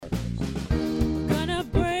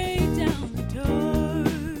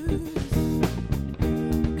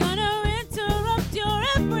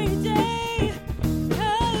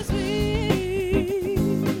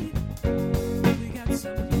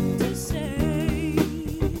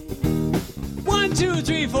1, 2,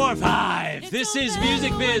 3, 4, 5. This is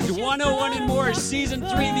Music Biz 101 and More, Season 3,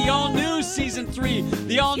 the all-new Season 3,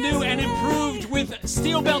 the all-new and improved with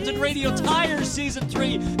steel-belted radio tires Season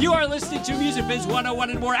 3. You are listening to Music Biz 101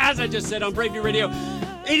 and More, as I just said, on Brave New Radio,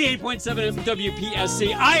 88.7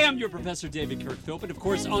 WPSC. I am your Professor David Kirk Philp, and of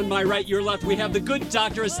course, on my right, your left, we have the good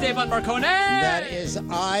Dr. Esteban Marcone. That is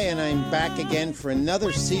I, and I'm back again for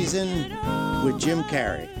another season with Jim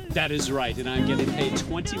Carrey. That is right, and I'm getting paid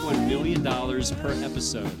 $21 million per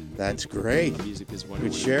episode. That's great. Music is you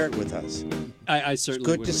could share it with us. I certainly It's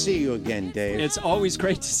good would. to see you again, Dave. It's always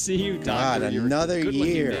great to see you, Doctor. God, You're another a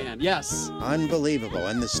good-looking year. man. Yes. Unbelievable.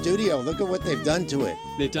 And the studio, look at what they've done to it.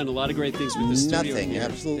 They've done a lot of great things with the studio. Nothing, here.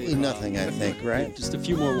 absolutely nothing, I think, right? Just a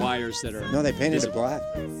few more wires that are... No, they painted visible. it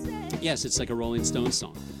black. Yes, it's like a Rolling Stones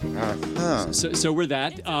song. Uh-huh. So we're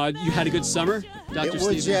that. You had a a summer, Dr. It was,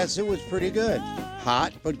 Stevens? yes, it was pretty good.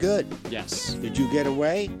 Hot, but good. Yes. Did you get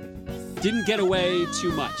away? Didn't get away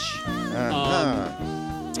too much.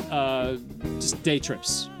 Uh-huh. Just day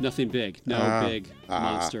trips. Nothing big. No big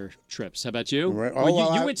monster trips. How about you? Right.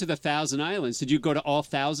 Well, you went to the 1,000 Islands. Did you go to all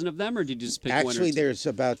 1,000 of them, or did you just pick one or Actually, two? there's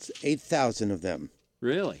about 8,000 of them.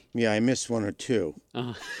 Really? Yeah, I missed one or two.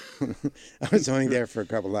 Uh-huh. I was only there for a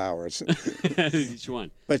couple hours. Each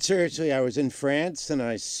one. But seriously, I was in France, and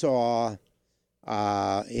I saw,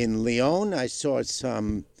 in Lyon, I saw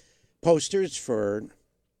some posters for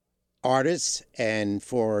artists and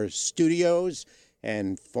for studios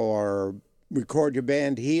and for record your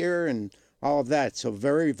band here and all of that. So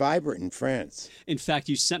very vibrant in France. In fact,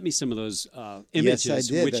 you sent me some of those images, Yes,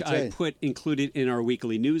 I did. which That's I right. put included in our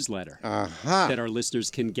weekly newsletter Aha. that our listeners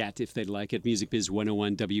can get if they'd like at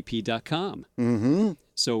musicbiz101wp.com. Mm-hmm.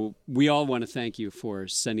 So we all want to thank you for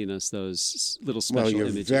sending us those little special Well, you're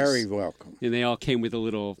images. very welcome. And they all came with a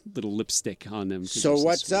little lipstick on them. 'cause So they're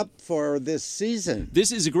what's sweet. up for this season?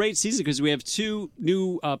 This is a great season because we have two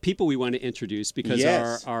new people we want to introduce because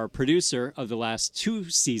Yes. our producer of the last two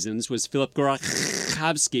seasons was Philip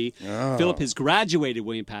Gorachowski. Oh. Philip has graduated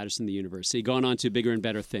William Patterson University, gone on to bigger and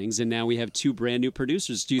better things, and now we have two brand new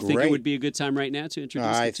producers. Do you think it Great. would be a good time right now to introduce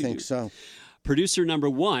I the two think new- so. Producer number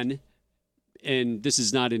one, and this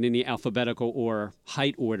is not in any alphabetical or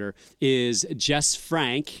height order, is Jess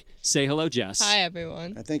Frank. Say hello, Jess. Hi,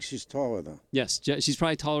 everyone. I think she's taller, though. Yes, she's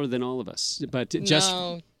probably taller than all of us. But Jess,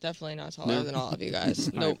 No, definitely not taller No? than all of you guys.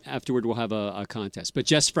 all Nope. right, afterward, we'll have a contest. But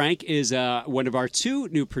Jess Frank is one of our two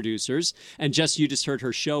new producers. And Jess, you just heard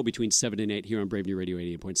her show between 7 and 8 here on Brave New Radio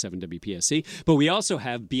 88.7 WPSC. But we also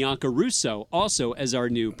have Bianca Russo also as our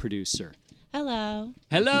new producer. Hello.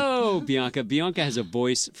 Hello, Bianca. Bianca has a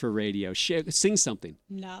voice for radio. Sing something.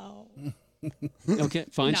 No. Okay,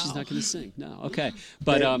 fine. No. She's not going to sing. No, okay.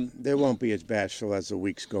 But They won't be as bashful as the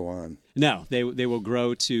weeks go on. no, they will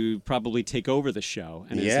grow to probably take over the show.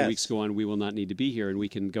 And as the Yes. weeks go on, we will not need to be here and we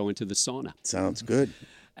can go into the sauna. Sounds good.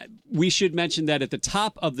 We should mention that at the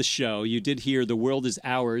top of the show, you did hear The World Is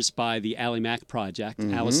Ours by the Ally Mac Project.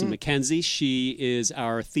 Allison McKenzie, she is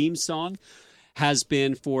our theme song. Has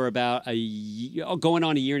been for about going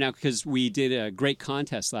on a year now because we did a great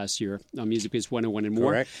contest last year on Music Biz 101 and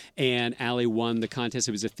More. Correct. And Allie won the contest.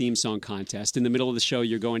 It was a theme song contest. In the middle of the show,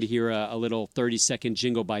 you're going to hear a little 30-second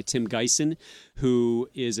jingle by Tim Geisen, who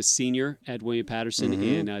is a senior at William Patterson.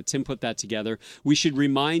 And Tim put that together. We should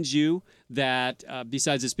remind you that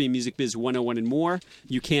besides this being Music Biz 101 and More,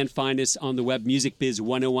 you can find us on the web,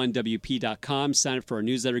 musicbiz101wp.com. Sign up for our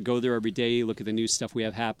newsletter. Go there every day. Look at the new stuff we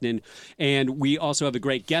have happening. And we also have a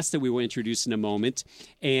great guest that we will introduce in a moment.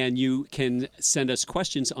 And you can send us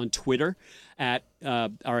questions on Twitter. At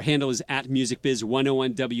our handle is at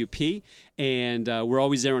musicbiz101wp. And we're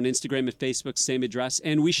always there on Instagram and Facebook, same address.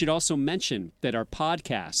 And we should also mention that our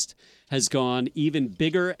podcast has gone even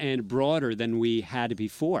bigger and broader than we had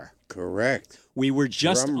before. Correct. We were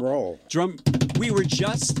just Drum roll. We were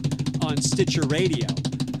just on Stitcher Radio,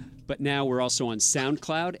 but now we're also on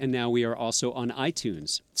SoundCloud, and now we are also on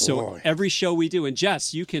iTunes. So Boy. every show we do, and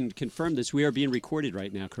Jess, you can confirm this, we are being recorded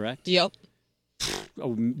right now, correct? Yep. A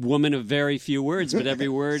woman of very few words, but every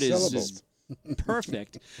word is Syllables.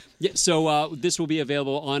 perfect. Yeah, so this will be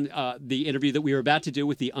available on the interview that we were about to do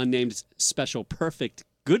with the unnamed special perfect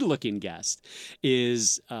good-looking guest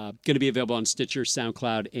is going to be available on Stitcher,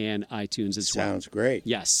 SoundCloud, and iTunes as well. Sounds great.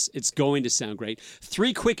 Yes, it's going to sound great.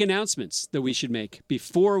 3 quick announcements that we should make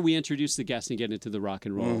before we introduce the guest and get into the rock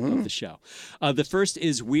and roll of the show. The first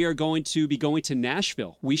is we are going to be going to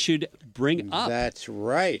Nashville. We should bring up... That's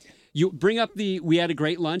right. You bring up we had a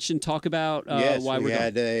great lunch and talk about Yes, why we we're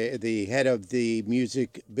had the head of the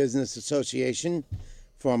Music Business Association,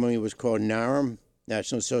 formerly was called NARM,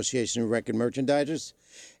 National Association of Record Merchandisers,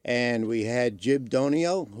 And we had Jib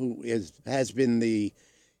Donio, who has been the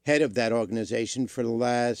head of that organization for the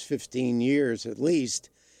last 15 years at least.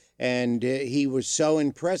 And he was so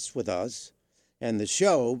impressed with us and the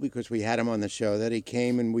show, because we had him on the show, that he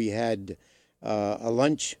came and we had a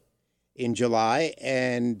lunch in July,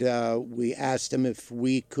 and we asked him if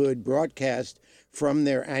we could broadcast from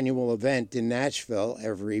their annual event in Nashville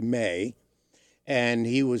every May. And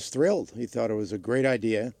he was thrilled. He thought it was a great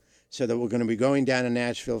idea. So that we're going to be going down to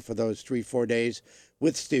Nashville for those 3-4 days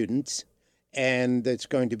with students. And it's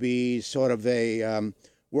going to be sort of a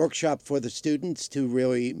workshop for the students to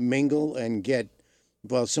really mingle and get,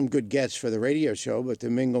 well, some good guests for the radio show, but to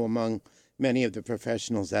mingle among many of the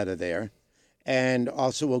professionals that are there. And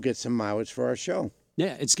also we'll get some mileage for our show.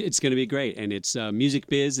 Yeah, it's going to be great. And it's Music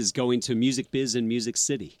Biz is going to Music Biz in Music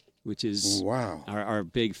City, which is wow, our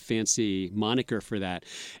big fancy moniker for that.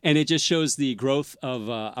 And it just shows the growth of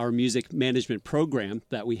our music management program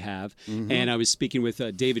that we have. Mm-hmm. And I was speaking with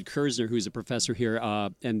David Kersner, who's a professor here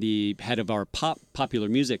and the head of our pop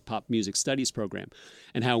music studies program,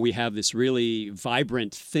 and how we have this really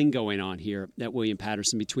vibrant thing going on here at William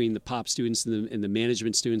Patterson between the pop students and the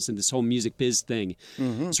management students and this whole music biz thing.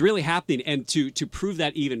 Mm-hmm. It's really happening. And to prove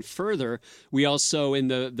that even further, we also, in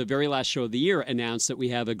the very last show of the year, announced that we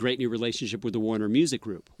have a great new relationship with the Warner Music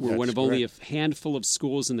Group. We're one of only a handful of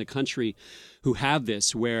schools in the country who have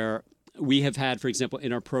this, where we have had, for example,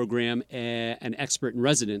 in our program, an expert in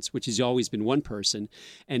residence, which has always been one person,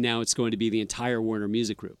 and now it's going to be the entire Warner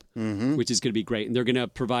Music Group, mm-hmm. which is going to be great. And they're going to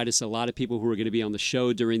provide us a lot of people who are going to be on the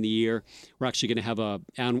show during the year. We're actually going to have on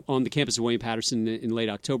the campus of William Patterson in late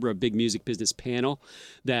October, a big music business panel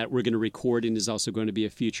that we're going to record and is also going to be a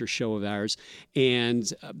future show of ours.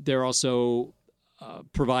 And they're also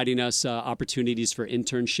providing us opportunities for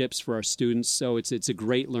internships for our students. So it's a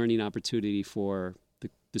great learning opportunity for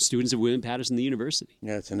the students of William Patterson, the university.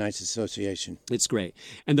 Yeah, it's a nice association. It's great.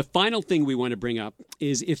 And the final thing we want to bring up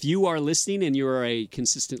is if you are listening and you're a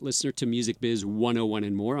consistent listener to Music Biz 101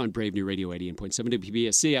 and more on Brave New Radio 88.7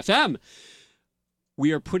 WPBS FM,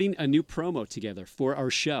 we are putting a new promo together for our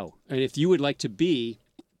show. And if you would like to be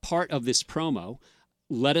part of this promo,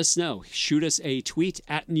 let us know. Shoot us a tweet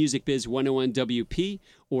at MusicBiz101WP,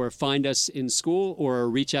 or find us in school, or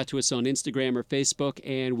reach out to us on Instagram or Facebook,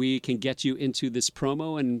 and we can get you into this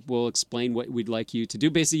promo, and we'll explain what we'd like you to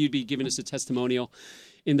do. Basically, you'd be giving us a testimonial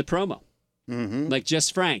in the promo. Mm-hmm. Like Jess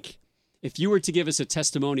Frank, if you were to give us a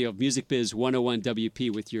testimonial of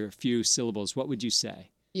MusicBiz101WP with your few syllables, what would you say?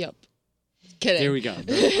 Yep. Kidding. There we go.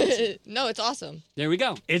 No, it's awesome. There we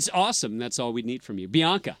go. It's awesome. That's all we need from you.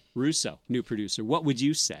 Bianca Russo, new producer. What would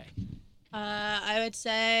you say? I would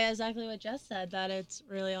say exactly what Jess said, that it's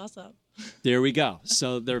really awesome. There we go.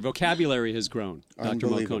 So their vocabulary has grown, Dr.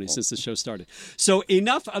 Marconi, since the show started. So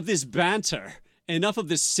enough of this banter, enough of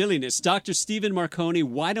this silliness. Dr. Stephen Marconi,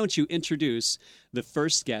 why don't you introduce the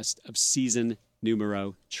first guest of season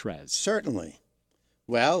numero tres? Certainly.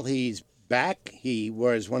 Well, he's back. He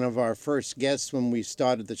was one of our first guests when we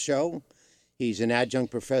started the show. He's an adjunct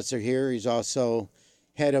professor here. He's also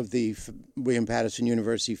head of the William Patterson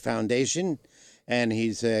University Foundation, and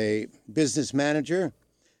he's a business manager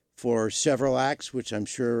for several acts, which I'm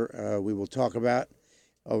sure we will talk about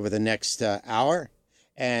over the next hour.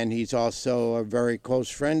 And he's also a very close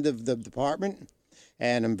friend of the department,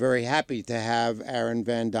 and I'm very happy to have Aaron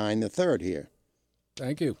Van Dyne III here.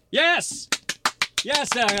 Thank you. Yes! Yes!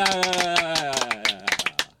 I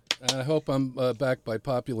hope I'm back by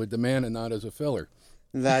popular demand and not as a filler.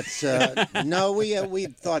 That's no, we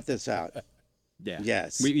thought this out. Yeah.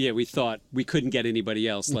 Yes. We thought we couldn't get anybody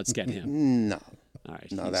else. Let's get him. No. All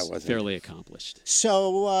right. No, that wasn't fairly accomplished.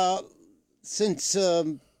 So, since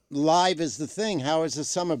live is the thing, how has the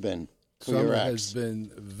summer been? Summer has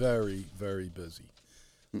been very, very busy.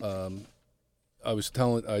 I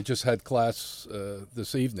just had class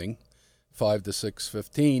this evening, 5 to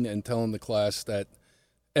 6:15, and telling the class that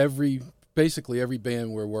basically every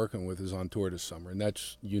band we're working with is on tour this summer, and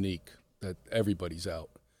that's unique, that everybody's out,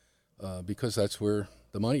 because that's where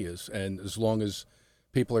the money is. And as long as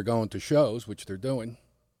people are going to shows, which they're doing,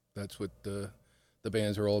 that's what the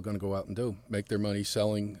bands are all going to go out and do, make their money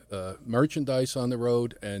selling merchandise on the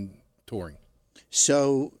road and touring.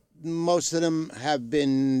 So most of them have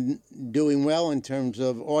been doing well in terms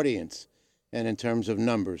of audience and in terms of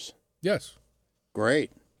numbers. Yes.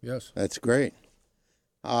 Great. Yes. That's great.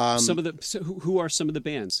 Who are some of the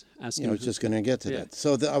bands? I was just going to get to that.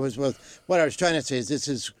 So what I was trying to say is this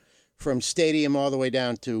is from stadium all the way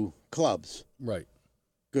down to clubs. Right.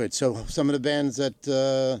 Good. So some of the bands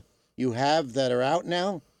that you have that are out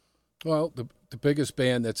now? Well, the biggest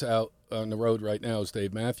band that's out on the road right now is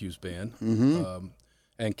Dave Matthews Band. Mm-hmm.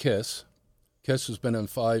 and Kiss. Kiss has been on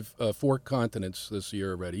 4 continents this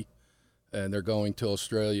year already, and they're going to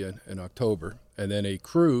Australia in October. And then a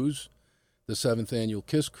cruise, the 7th annual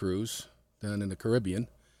Kiss Cruise down in the Caribbean,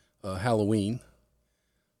 Halloween.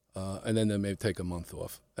 And then they may take a month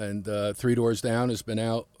off. And Three Doors Down has been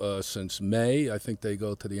out since May. I think they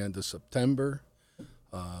go to the end of September.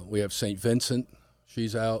 We have St. Vincent.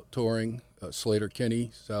 She's out touring. Slater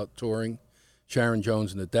Kinney's out touring. Sharon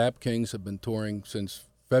Jones and the Dap Kings have been touring since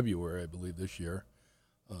February, I believe, this year.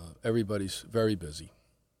 Everybody's very busy.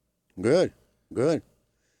 Good.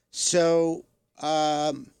 So,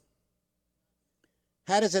 how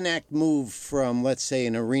does an act move from, let's say,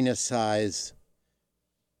 an arena-size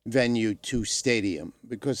venue to stadium?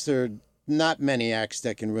 Because there are not many acts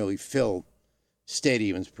that can really fill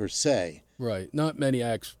stadiums per se. Right. Not many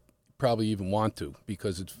acts probably even want to,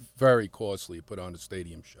 because it's very costly to put on a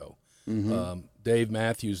stadium show. Mm-hmm. Dave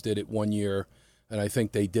Matthews did it one year, and I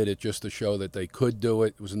think they did it just to show that they could do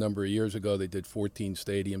it. It was a number of years ago. They did 14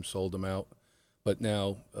 stadiums, sold them out. But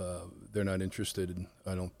now they're not interested in,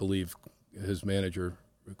 I don't believe his manager,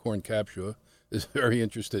 Corn Capshaw, is very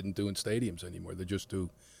interested in doing stadiums anymore. They're just too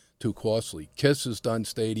costly. Kiss has done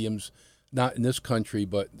stadiums, not in this country,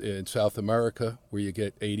 but in South America, where you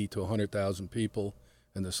get 80 to 100,000 people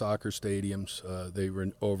in the soccer stadiums. They were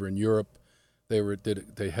over in Europe.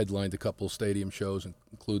 They headlined a couple of stadium shows,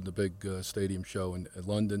 including the big stadium show in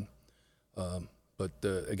London. But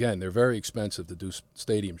again, they're very expensive to do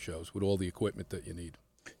stadium shows with all the equipment that you need.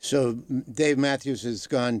 So Dave Matthews has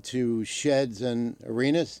gone to sheds and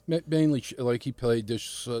arenas? Mainly, like he played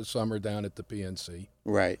this summer down at the PNC.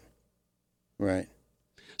 Right.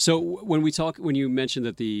 So when you mentioned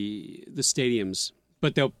that the stadiums,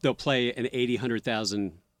 but they'll play an 80,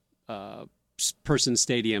 100,000 person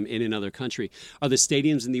stadium in another country. Are the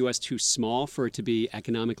stadiums in the U.S. too small for it to be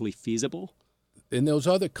economically feasible? In those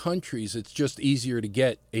other countries, it's just easier to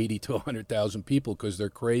get 80 to 100,000 people because they're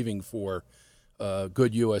craving for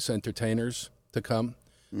good U.S. entertainers to come.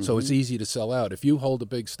 Mm-hmm. So it's easy to sell out. If you hold a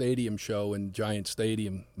big stadium show in Giant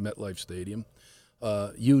Stadium, MetLife Stadium,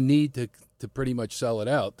 you need to pretty much sell it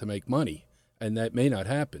out to make money, and that may not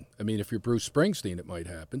happen. I mean, if you're Bruce Springsteen, it might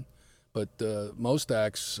happen, but most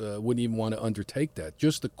acts wouldn't even want to undertake that.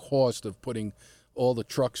 Just the cost of putting all the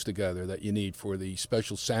trucks together that you need for the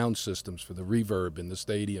special sound systems, for the reverb in the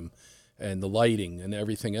stadium, and the lighting and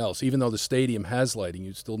everything else. Even though the stadium has lighting,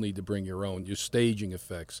 you still need to bring your own, your staging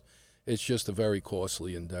effects. It's just a very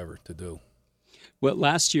costly endeavor to do. Well,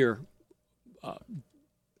 last year,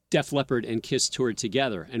 Def Leppard and Kiss toured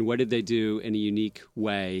together, and what did they do in a unique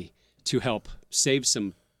way to help save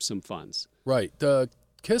some funds? Right.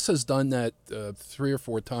 Kiss has done that 3 or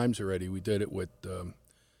 4 times already. We did it with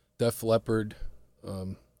Def Leppard.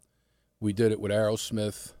 We did it with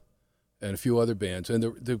Aerosmith and a few other bands. And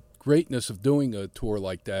the greatness of doing a tour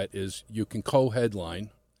like that is you can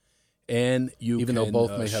co-headline, and even though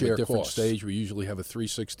both may have a different stage, we usually have a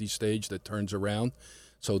 360 stage that turns around.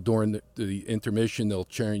 So during the intermission, they'll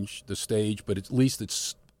change the stage, but at least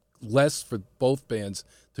it's less for both bands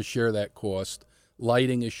to share that cost.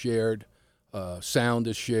 Lighting is shared, sound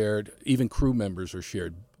is shared, even crew members are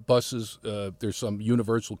shared. Buses, there's some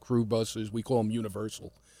universal crew buses. We call them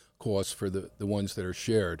universal costs for the ones that are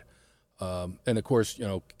shared. And, of course,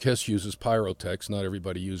 Kiss uses pyrotechs. Not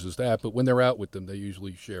everybody uses that. But when they're out with them, they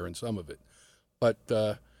usually share in some of it.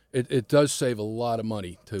 But it does save a lot of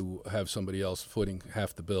money to have somebody else footing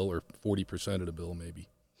half the bill or 40% of the bill maybe.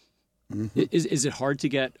 Mm-hmm. Is it hard to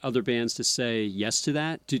get other bands to say yes to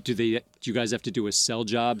that? Do you guys have to do a sell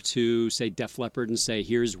job to, say, Def Leppard and say,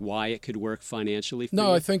 here's why it could work financially for you?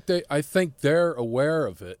 No, I think they're aware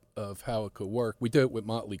of it, of how it could work. We did it with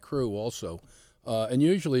Motley Crue also. And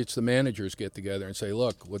usually it's the managers get together and say,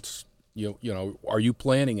 look, let's, are you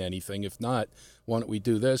planning anything? If not, why don't we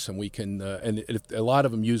do this? And we can, and a lot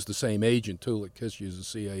of them use the same agent too, like Kiss uses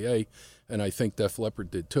CAA, and I think Def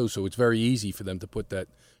Leppard did too. So it's very easy for them to put that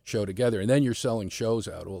show together. And then you're selling shows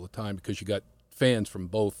out all the time because you got fans from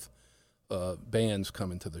both bands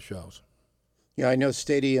coming to the shows. Yeah, I know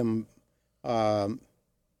stadium,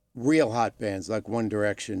 real hot bands like One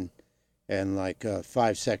Direction and like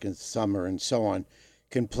 5 Seconds Summer and so on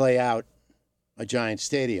can play out a giant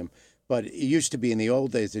stadium. But it used to be in the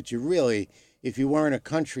old days that you really, if you weren't a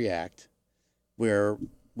country act, where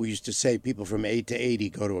we used to say people from 8 to 80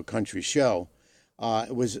 go to a country show,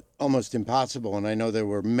 it was almost impossible. And I know there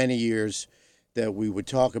were many years that we would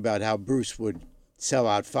talk about how Bruce would sell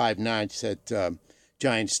out 5 nights at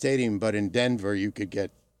Giant Stadium, but in Denver you could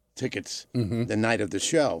get tickets the night of the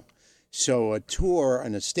show. So a tour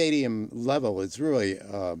on a stadium level is really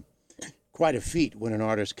quite a feat when an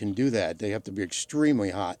artist can do that. They have to be extremely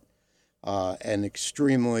hot and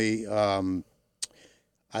extremely,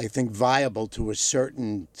 I think, viable to a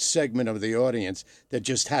certain segment of the audience that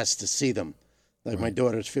just has to see them. Like my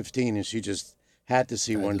daughter's 15 and she just had to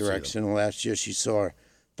see One Direction. And last year she saw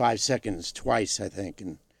 5 seconds twice, I think,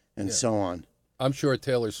 and so on. I'm sure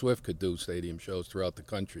Taylor Swift could do stadium shows throughout the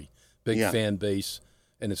country. Big fan base,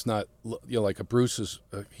 and it's not, like a Bruce's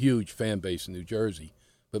a huge fan base in New Jersey,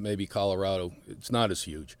 but maybe Colorado, it's not as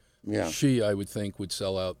huge. Yeah. She, I would think, would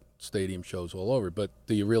sell out stadium shows all over, but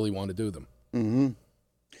do you really want to do them? Mm-hmm.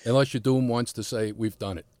 Unless you do them once to say, we've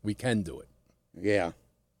done it. We can do it. Yeah,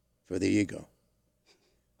 for the ego.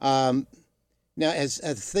 Now, as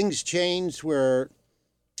things changed where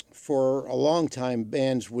for a long time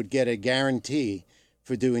bands would get a guarantee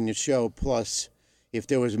for doing the show, plus if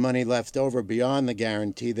there was money left over beyond the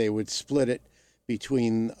guarantee, they would split it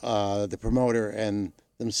between the promoter and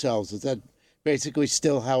themselves. Is that basically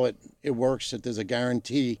still how it works, that there's a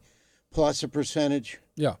guarantee plus a percentage?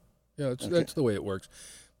 Yeah, that's the way it works.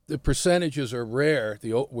 The percentages are rare,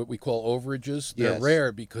 what we call overages. They're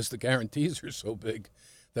rare because the guarantees are so big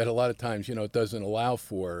that a lot of times, it doesn't allow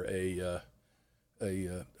for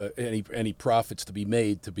any profits to be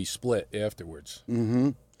made to be split afterwards.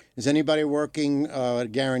 Mm-hmm. Is anybody working a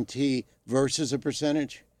guarantee versus a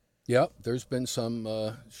percentage? Yep, there's been some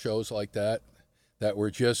shows like that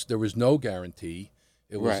were just, there was no guarantee.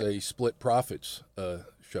 It was a split profits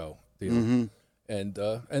show deal. Mm-hmm.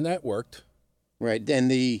 And that worked. Right, and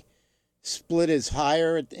the split is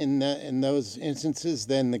higher in those instances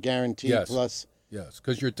than the guarantee plus. Yes,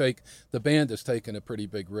 because the band is taking a pretty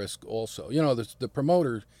big risk also. The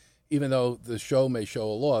promoter, even though the show may show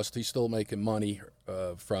a loss, he's still making money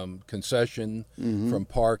from concession, from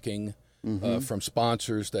parking, from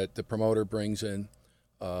sponsors that the promoter brings in.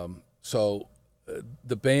 So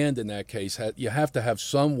the band in that case, you have to have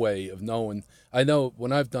some way of knowing. I know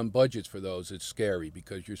when I've done budgets for those, it's scary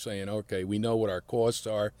because you're saying, okay, we know what our costs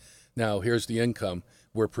are. Now here's the income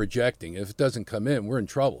we're projecting. If it doesn't come in, we're in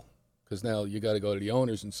trouble. Because now you got to go to the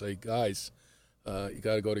owners and say, guys, you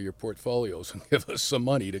got to go to your portfolios and give us some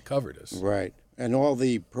money to cover this. Right. And all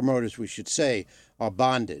the promoters, we should say, are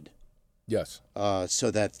bonded. Yes.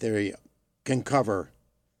 So that they can cover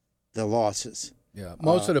the losses. Yeah.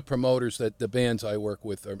 Most of the promoters that the bands I work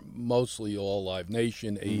with are mostly all Live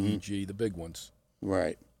Nation, AEG, the big ones.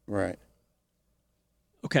 Right.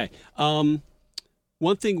 Okay.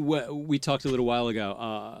 One thing we talked a little while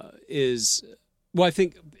ago is... Well, I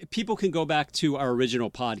think people can go back to our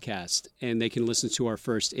original podcast and they can listen to our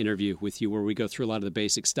first interview with you where we go through a lot of the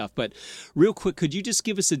basic stuff. But real quick, could you just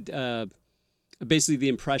give us basically the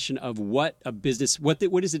impression of what is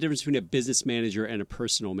the difference between a business manager and a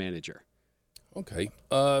personal manager? Okay.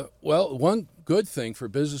 Well, one good thing for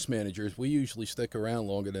business managers, we usually stick around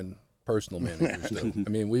longer than personal managers do. I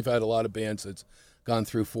mean, we've had a lot of bands that's gone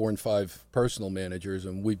through 4 and 5 personal managers,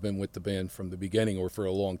 and we've been with the band from the beginning or for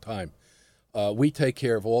a long time. We take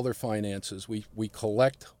care of all their finances. We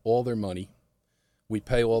collect all their money. We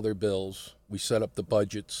pay all their bills. We set up the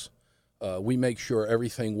budgets. We make sure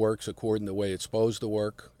everything works according to the way it's supposed to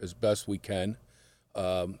work as best we can.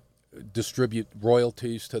 Distribute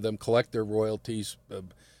royalties to them, collect their royalties,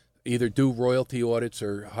 either do royalty audits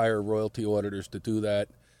or hire royalty auditors to do that.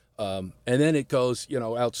 And then it goes,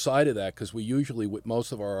 outside of that, because we usually, with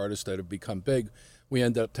most of our artists that have become big, we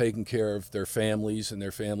end up taking care of their families and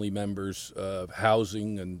their family members'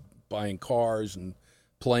 housing and buying cars and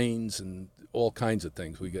planes and all kinds of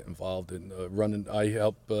things we get involved in.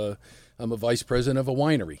 I'm a vice president of a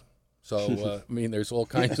winery. So, there's all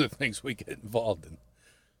kinds of things we get involved in.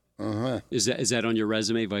 Uh-huh. Is that on your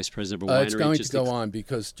resume, vice president of a winery? It's going to go on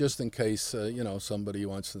because just in case, somebody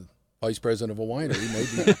wants to vice president of a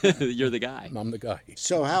winery, maybe. You're the guy. I'm the guy.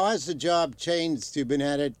 So how has the job changed? You've been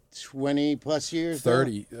at it 20 plus years?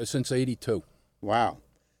 30, since 82. Wow.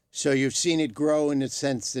 So you've seen it grow in the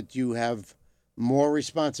sense that you have more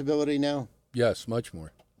responsibility now? Yes, much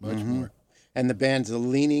more. Much more. And the bands are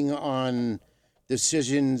leaning on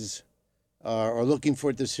decisions or looking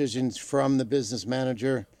for decisions from the business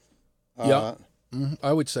manager? Yeah,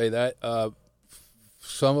 I would say that.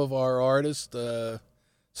 Some of our artists...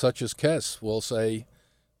 such as Kess will say,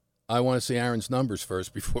 I want to see Aaron's numbers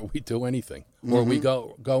first before we do anything. Or we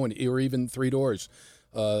go and, or even Three Doors.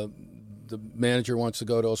 The manager wants to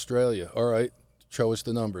go to Australia. All right, show us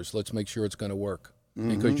the numbers. Let's make sure it's going to work.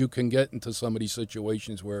 Because you can get into some of these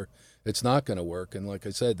situations where it's not going to work. And like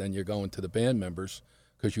I said, then you're going to the band members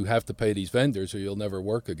because you have to pay these vendors or you'll never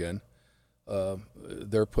work again.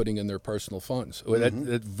 They're putting in their personal funds.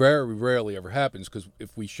 That very rarely ever happens because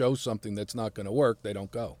if we show something that's not going to work, they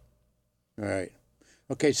don't go. All right.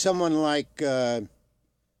 Okay, someone like,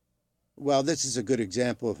 well, this is a good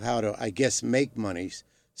example of how to, I guess, make money.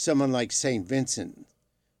 Someone like St. Vincent,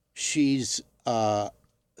 she's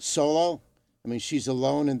solo. I mean, she's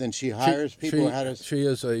alone, and then she hires people. She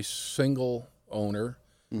is a single owner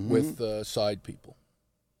with side people.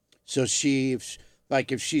 So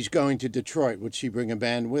if she's going to Detroit, would she bring a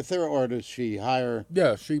band with her, or does she hire?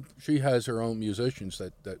 Yeah, she has her own musicians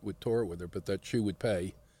that would tour with her, but that she would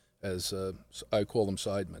pay as I call them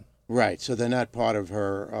sidemen. Right. So they're not part of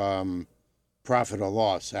her profit or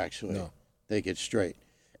loss. Actually, no. They get straight,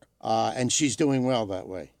 and she's doing well that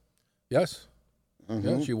way. Yes.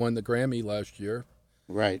 Yeah, she won the Grammy last year.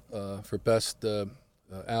 Right. For best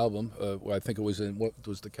album. I think it was in, what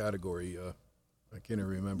was the category? I can't even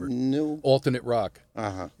remember. New alternate rock.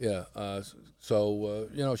 Uh-huh. Yeah. So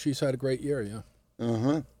she's had a great year. Yeah.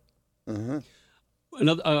 Uh-huh. Uh-huh.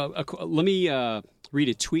 Let me read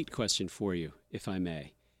a tweet question for you, if I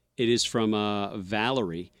may. It is from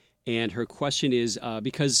Valerie, and her question is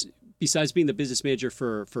because besides being the business manager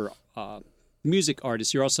for music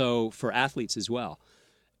artists, you're also for athletes as well.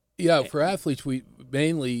 Yeah, for athletes, we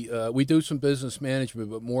mainly we do some business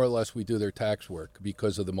management, but more or less we do their tax work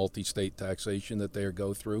because of the multi-state taxation that they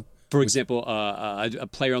go through. For example, a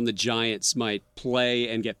player on the Giants might play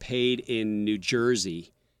and get paid in New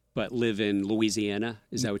Jersey, but live in Louisiana.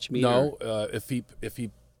 Is that what you mean? No, if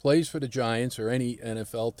he plays for the Giants or any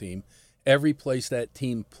NFL team, every place that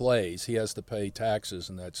team plays, he has to pay taxes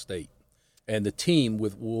in that state, and the team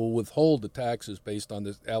will withhold the taxes based on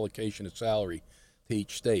the allocation of salary to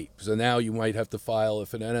each state. So now you might have to file,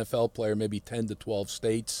 if an NFL player, maybe 10 to 12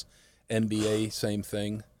 states, NBA, same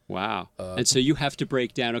thing. Wow. And so you have to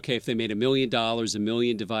break down, okay, if they made $1 million, $1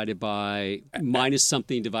 million divided by, minus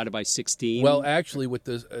something divided by 16? Well, actually, with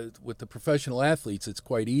the professional athletes, it's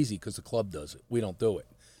quite easy because the club does it. We don't do it.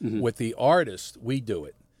 Mm-hmm. With the artists, we do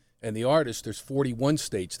it. And the artists, there's 41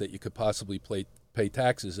 states that you could possibly pay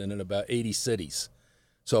taxes in about 80 cities.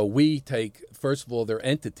 So we take, first of all, their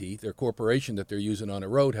entity, their corporation that they're using on a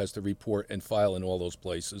road has to report and file in all those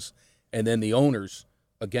places. And then the owners,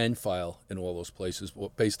 again, file in all those places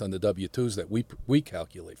based on the W-2s that we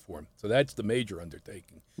calculate for them. So that's the major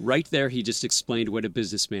undertaking. Right there, he just explained what a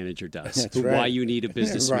business manager does. That's right. Why you need a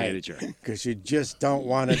business manager. Because you just don't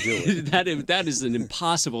want to do it. that is an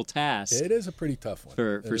impossible task. It is a pretty tough one.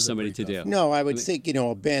 For somebody to do. No, I would think,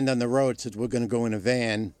 a band on the road says we're going to go in a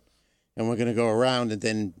van and we're going to go around, and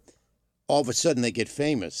then all of a sudden they get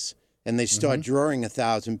famous and they start drawing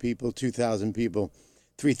 1,000 people, 2,000 people,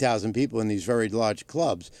 3,000 people in these very large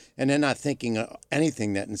clubs, and they're not thinking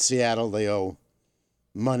anything that in Seattle they owe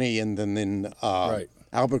money, and then in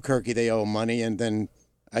Albuquerque they owe money, and then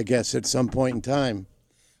I guess at some point in time.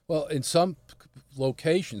 Well, in some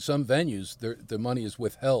locations, some venues, the money is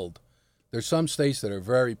withheld. There's some states that are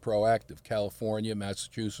very proactive, California,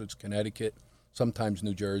 Massachusetts, Connecticut, sometimes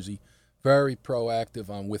New Jersey, very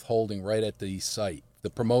proactive on withholding right at the site.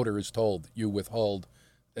 The promoter is told, you withhold,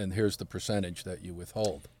 and here's the percentage that you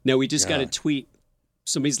withhold. Now, we just got a tweet.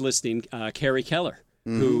 Somebody's listening, Carrie Keller,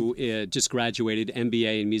 who just graduated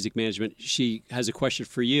MBA in music management. She has a question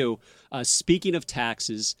for you. Speaking of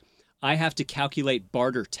taxes, I have to calculate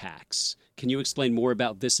barter tax. Can you explain more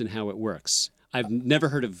about this and how it works? I've never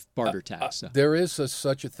heard of barter tax. So. There is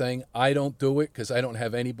such a thing. I don't do it because I don't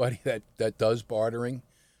have anybody that does bartering.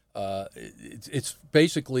 It's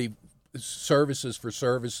basically services for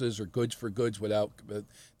services or goods for goods without the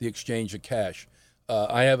exchange of cash.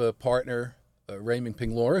 I have a partner, Raymond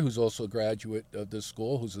Pinglora, who's also a graduate of this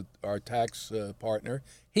school, who's our tax partner.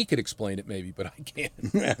 He could explain it maybe, but I can't.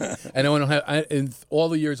 And I don't have. In all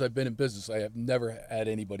the years I've been in business, I have never had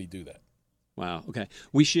anybody do that. Wow. Okay.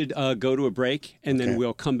 We should go to a break, and then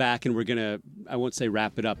we'll come back, and we're going to, I won't say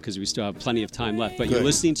wrap it up because we still have plenty of time left, but you're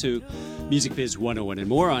listening to Music Biz 101 and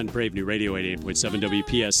more on Brave New Radio 88.7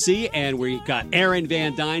 WPSC, and we got Aaron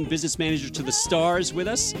Van Dyne, business manager to the stars, with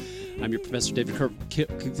us. I'm your Professor David Kirk,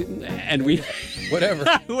 and we... Whatever.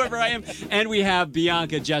 Whoever I am. And we have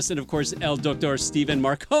Bianca Justin, of course, El Doctor Stephen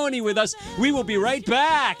Marconi with us. We will be right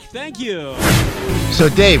back. Thank you. So,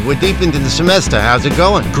 Dave, we're deep into the semester. How's it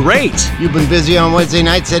going? Great. You've been busy on Wednesday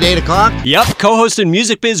nights at 8 o'clock? Yep, co-hosting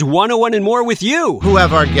Music Biz 101 and more with you. Who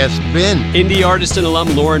have our guests been? Indie artist and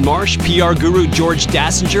alum Lauren Marsh, PR guru George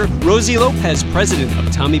Dassinger, Rosie Lopez, president of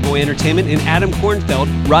Tommy Boy Entertainment, and Adam Kornfeld,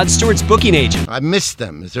 Rod Stewart's booking agent. I missed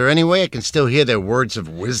them. Is there any way I can still hear their words of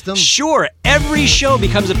wisdom? Sure. Every show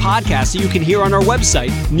becomes a podcast that you can hear on our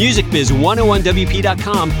website,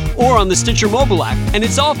 musicbiz101wp.com, or on the Stitcher mobile app, and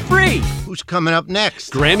it's all free. Who's coming up next?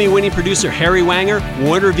 next? Grammy-winning producer Harry Wanger,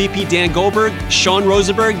 Warner VP Dan Goldberg, Sean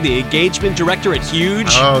Rosenberg, the engagement director at Huge.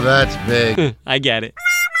 Oh, that's big. I get it.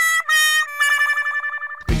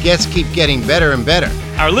 The guests keep getting better and better.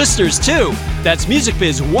 Our listeners, too. That's Music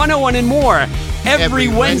Biz 101 and more. Every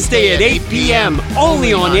Wednesday at 8 p.m.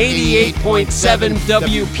 Only on 88.7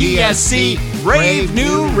 WPSC, Brave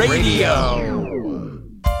New Radio.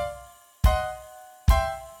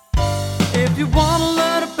 If you want to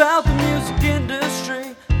learn about the music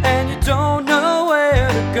industry and you don't know where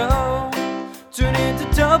to go, tune into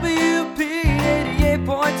WP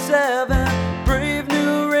 88.7, Brave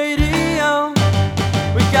New Radio.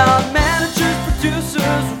 We got managers,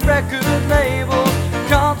 producers, record labels,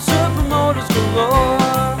 concert promoters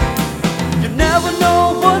galore. You never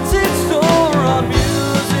know what's in store on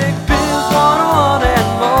Music Biz 101 and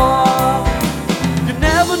more. You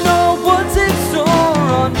never know what's in store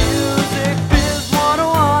on Music Biz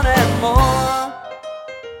 101 and more.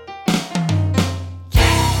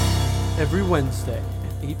 Yeah. Every Wednesday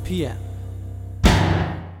at 8 p.m.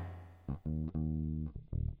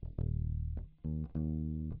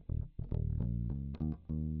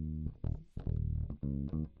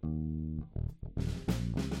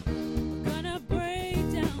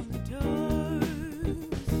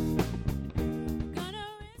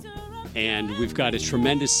 And we've got a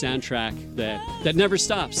tremendous soundtrack that never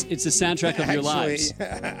stops. It's the soundtrack of your lives.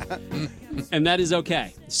 And that is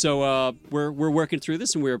okay. So we're working through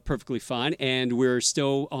this, and we're perfectly fine. And we're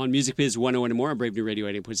still on Music Biz 101 and more on Brave New Radio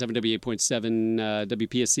 88.7, W8.7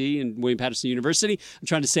 WPSC and William Patterson University. I'm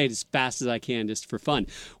trying to say it as fast as I can just for fun.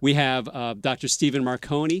 We have Dr. Stephen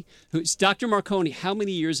Marconi. Dr. Marconi, how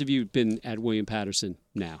many years have you been at William Patterson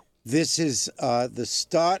now? This is the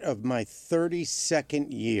start of my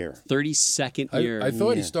 32nd year. 32nd year. I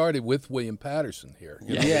thought he started with William Patterson here.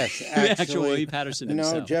 Yeah. Yes, Actual actually. William Patterson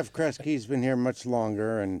himself. No, Jeff Kresge's been here much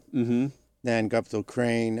longer, and Dan Guptill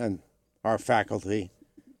Crane and our faculty,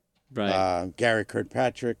 Right. Gary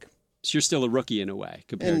Kirkpatrick. So you're still a rookie in a way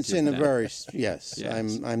compared And to in a that. very yes,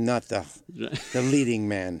 Yes. I'm not the leading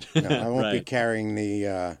man. No, I won't be Right. carrying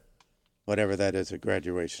the whatever that is at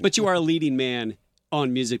graduation. But you are a leading man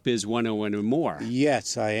on Music Biz 101 and more.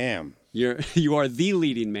 Yes, I am. You are the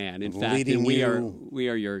leading man, in fact, Leading and we you.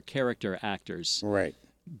 are your character actors, Right.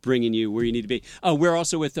 bringing you where you need to be. We're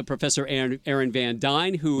also with Professor Aaron Van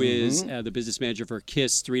Dyne, who is the business manager for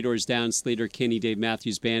KISS, Three Doors Down, Slater Kinney, Dave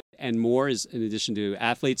Matthews Band, and more, in addition to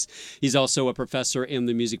athletes. He's also a professor in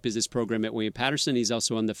the music business program at William Patterson. He's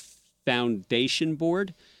also on the foundation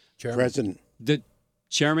board. President. The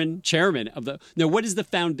chairman of the. Now, what is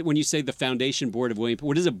when you say the foundation board of William?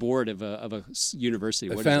 What is a board of a university?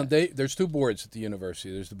 What is that? There's two boards at the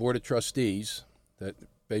university. There's the board of trustees that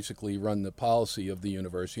basically run the policy of the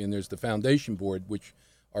university, and there's the foundation board, which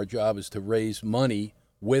our job is to raise money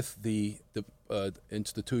with the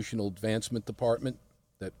institutional advancement department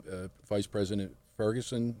that Vice President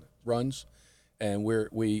Ferguson runs. And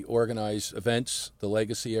we organize events, the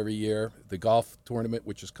Legacy every year, the golf tournament,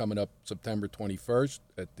 which is coming up September 21st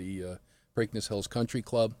at the Preakness Hills Country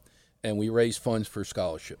Club, and we raise funds for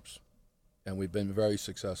scholarships. And we've been very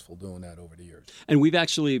successful doing that over the years. And we've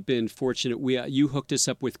actually been fortunate. You hooked us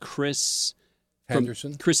up with Chris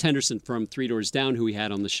Henderson from Three Doors Down, who we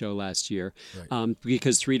had on the show last year, Right.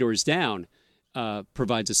 Because Three Doors Down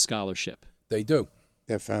provides a scholarship. They do.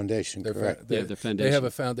 Their foundation, correct. Their foundation. They have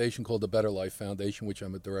a foundation called the Better Life Foundation, which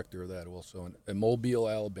I'm a director of that also, in Mobile,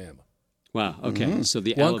 Alabama. Wow. Okay. So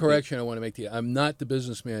the One correction I want to make to you. I'm not the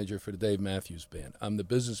business manager for the Dave Matthews Band. I'm the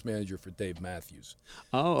business manager for Dave Matthews.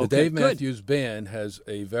 Oh, okay. The Dave Good. Matthews Band has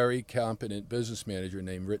a very competent business manager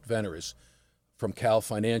named Rick Veneris from Cal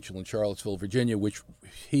Financial in Charlottesville, Virginia, which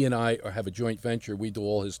he and I have a joint venture. We do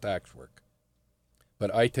all his tax work.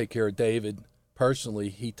 But I take care of David. Personally,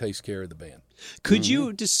 he takes care of the band. Could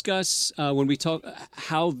you discuss when we talk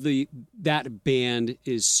how that band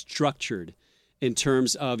is structured in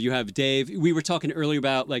terms of you have Dave? We were talking earlier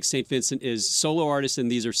about like St. Vincent is solo artists and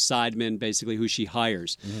these are sidemen basically who she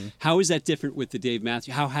hires. How is that different with the Dave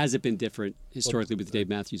Matthews? How has it been different historically with the Dave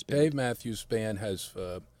Matthews Band? Dave Matthews Band has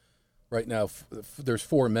right now there's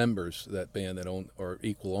 4 members of that band that are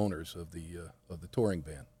equal owners of the touring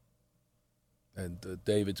band. And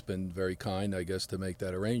David's been very kind, I guess, to make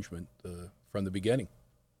that arrangement from the beginning.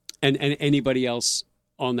 And anybody else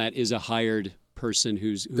on that is a hired person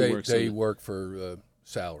who works. They work for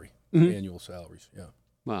salary, annual salaries. Yeah.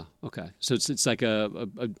 Wow. Okay. So it's like a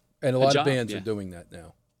and a lot job, of bands yeah. are doing that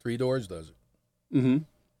now. Three Doors does it.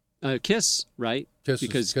 Mm-hmm. Kiss, right? Kiss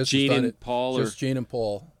because Kiss Gene has done and it. Paul Just Gene and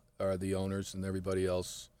Paul are the owners, and everybody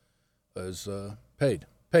else is paid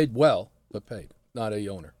well, but paid, not a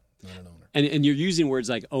owner. not an owner. And you're using words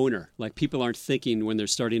like owner. Like people aren't thinking when they're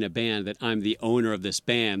starting a band that I'm the owner of this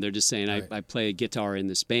band. They're just saying Right. I play guitar in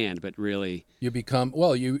this band, but really You become,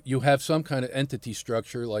 well, you have some kind of entity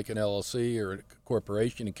structure like an LLC or a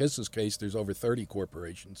corporation. In Kiss's case, there's over 30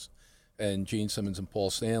 corporations. And Gene Simmons and Paul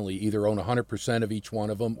Stanley either own 100% of each one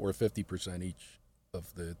of them or 50% each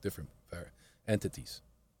of the different entities.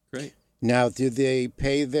 great. Now, do they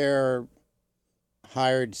pay their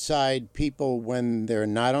hired side people when they're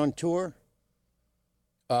not on tour?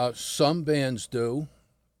 Some bands do.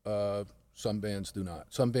 Some bands do not.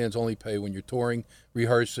 Some bands only pay when you're touring,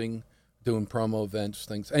 rehearsing, doing promo events,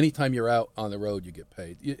 things. Anytime you're out on the road, you get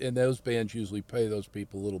paid. And those bands usually pay those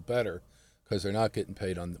people a little better because they're not getting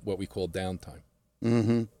paid on what we call downtime.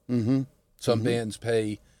 Mm-hmm. Mm-hmm. Some bands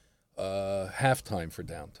pay halftime for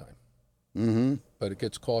downtime. Mm-hmm. But it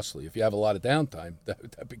gets costly. If you have a lot of downtime,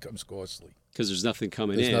 that becomes costly. Because there's nothing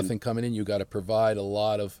coming There's in. nothing coming in. You got to provide a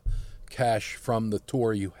lot of cash from the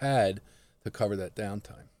tour you had to cover that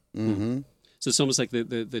downtime. Mm-hmm. So it's almost like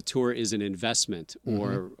the tour is an investment,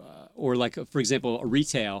 or like, for example, a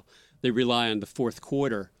retail, they rely on the fourth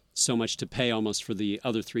quarter so much to pay almost for the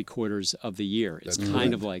other 3 quarters of the year. It's That's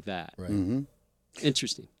kind right. of like that. Right. Mm-hmm.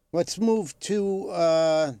 Interesting. Let's move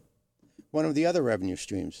to one of the other revenue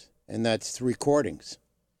streams, and that's the recordings.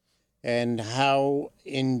 And how,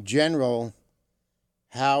 in general,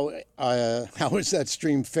 how is that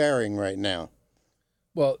stream faring right now?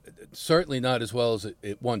 Well, certainly not as well as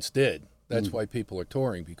it once did. That's why people are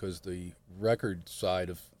touring, because the record side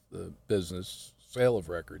of the business, sale of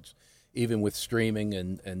records, even with streaming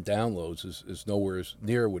and downloads, is nowhere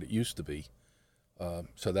near what it used to be.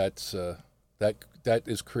 So that's that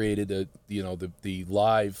has created the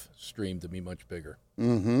live stream to be much bigger.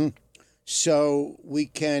 Mm-hmm. So we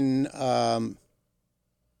can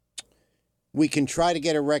try to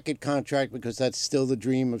get a record contract because that's still the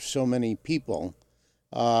dream of so many people.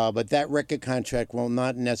 But that record contract will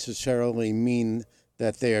not necessarily mean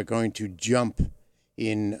that they are going to jump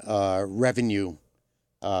in revenue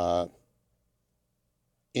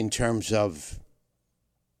in terms of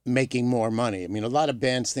making more money. I mean, a lot of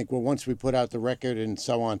bands think, well, once we put out the record and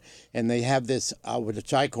so on, and they have this,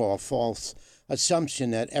 which I call a false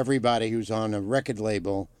assumption that everybody who's on a record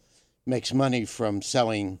label makes money from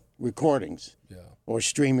selling recordings or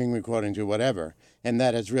streaming recordings or whatever. And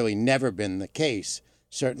that has really never been the case.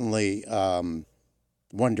 Certainly,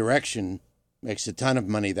 One Direction makes a ton of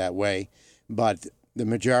money that way, but the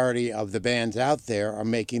majority of the bands out there are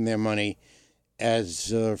making their money as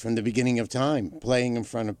from the beginning of time, playing in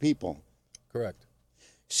front of people. Correct.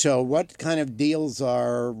 So what kind of deals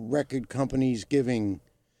are record companies giving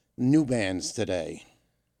new bands today?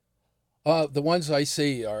 The ones I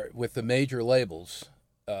see are with the major labels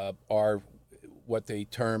are what they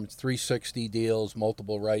term 360 deals,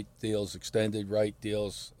 multiple right deals, extended right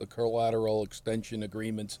deals, the collateral extension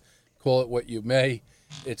agreements. Call it what you may.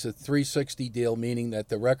 It's a 360 deal, meaning that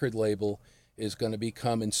the record label is going to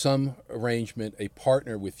become, in some arrangement, a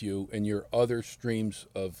partner with you in your other streams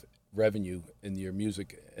of revenue in your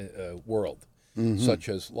music world, such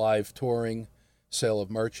as live touring, sale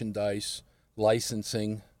of merchandise,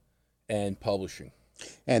 licensing, and publishing.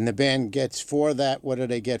 And the band gets for that, what do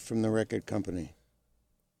they get from the record company?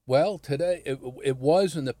 Well, today, it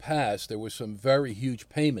was in the past, there were some very huge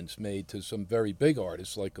payments made to some very big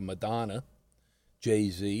artists like Madonna,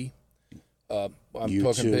 Jay-Z. I'm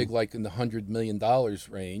talking big, like in the $100 million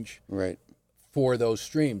range, right, for those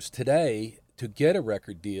streams. Today, to get a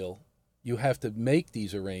record deal, you have to make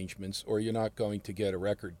these arrangements, or you're not going to get a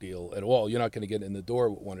record deal at all. You're not going to get in the door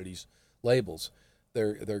with one of these labels.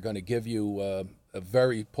 They're going to give you a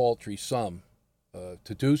very paltry sum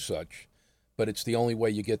to do such, but it's the only way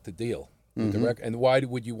you get the deal. With the and why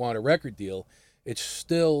would you want a record deal? It's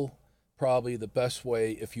still probably the best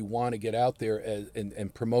way, if you want to get out there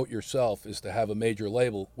and promote yourself, is to have a major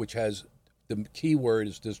label, which has, the key word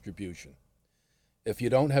is distribution. If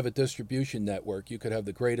you don't have a distribution network, you could have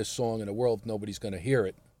the greatest song in the world, nobody's going to hear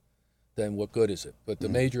it, then what good is it? But the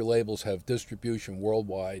major labels have distribution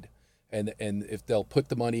worldwide, and if they'll put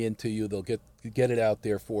the money into you, they'll get it out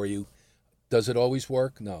there for you. Does it always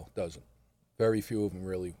work? No, it doesn't. Very few of them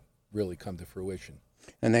really come to fruition.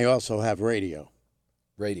 And they also have radio.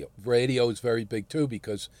 Radio is very big too,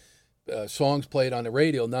 because songs played on the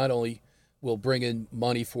radio not only will bring in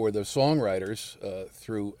money for the songwriters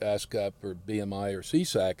through ASCAP or BMI or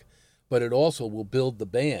CSAC, but it also will build the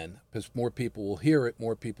band, because more people will hear it,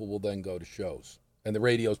 more people will then go to shows, and the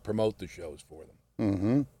radios promote the shows for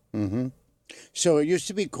them. So it used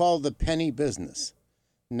to be called the penny business.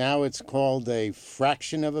 Now it's called a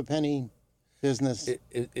fraction of a penny business.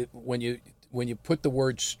 when you put the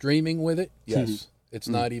word streaming with it, yes, it's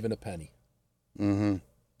not even a penny. Mm-hmm.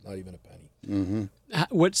 Not even a penny. Mm-hmm.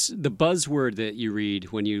 What's the buzzword that you read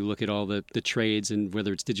when you look at all the trades, and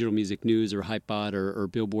whether it's Digital Music News or Hypebot or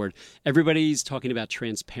Billboard? Everybody's talking about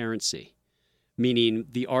transparency, meaning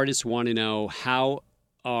the artists want to know how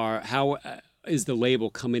is the label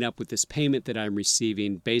coming up with this payment that I'm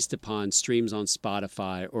receiving based upon streams on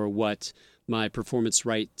Spotify or what my performance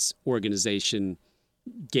rights organization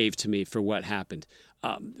gave to me for what happened.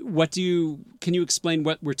 Can you explain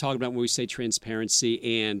what we're talking about when we say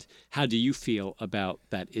transparency, and how do you feel about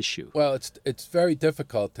that issue? Well, it's very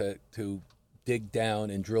difficult to dig down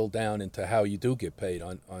and drill down into how you do get paid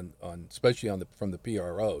on especially from the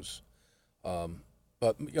PROs.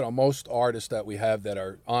 But most artists that we have that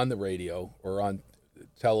are on the radio or on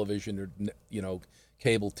television or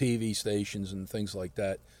cable TV stations and things like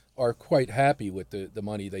that are quite happy with the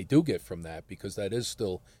money they do get from that, because that is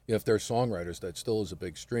still, if they're songwriters, that still is a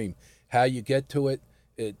big stream. How you get to it,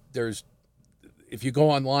 if you go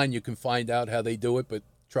online, you can find out how they do it, but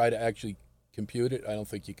try to actually compute it, I don't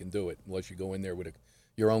think you can do it unless you go in there with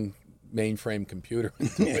your own mainframe computer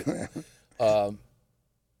and do it.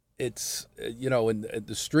 It's, in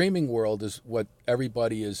the streaming world is what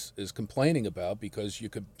everybody is complaining about, because you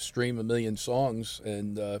could stream 1 million songs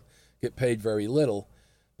and get paid very little.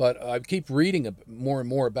 But I keep reading more and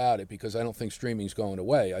more about it, because I don't think streaming's going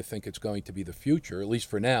away. I think it's going to be the future, at least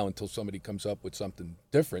for now, until somebody comes up with something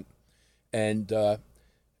different. And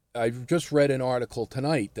I just read an article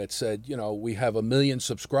tonight that said, we have 1 million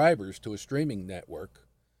subscribers to a streaming network,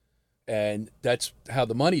 and that's how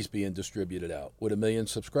the money's being distributed out, with 1 million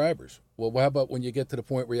subscribers. Well, how about when you get to the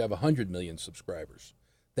point where you have 100 million subscribers?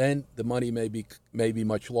 Then the money may be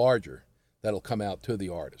much larger. That'll come out to the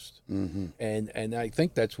artist. Mm-hmm. And I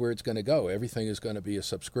think that's where it's going to go. Everything is going to be a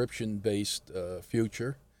subscription-based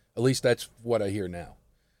future. At least that's what I hear now.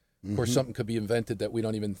 Mm-hmm. Of course, something could be invented that we're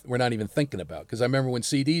not even thinking about. Because I remember when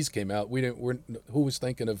CDs came out, who was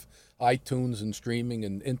thinking of iTunes and streaming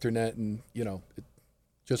and internet, and it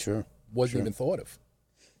just wasn't even thought of.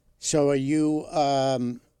 So are you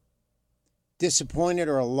disappointed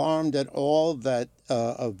or alarmed at all that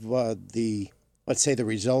let's say the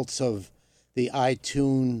results of the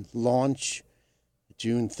iTunes launch,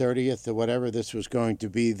 June 30th or whatever? This was going to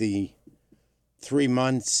be the 3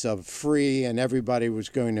 months of free, and everybody was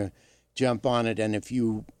going to jump on it. And if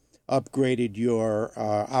you upgraded your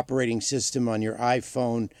operating system on your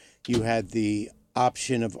iPhone, you had the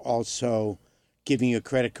option of also giving your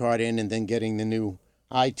credit card in and then getting the new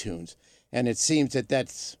iTunes. And it seems that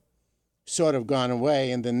that's sort of gone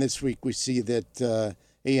away. And then this week we see that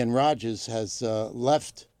Ian Rogers has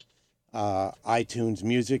left iTunes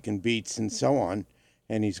Music and Beats and so on,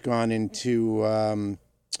 and he's gone into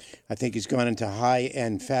I think he's gone into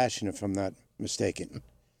high-end fashion, if I'm not mistaken.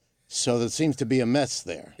 So there seems to be a mess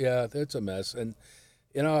there. Yeah, it's a mess. And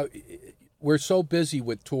we're so busy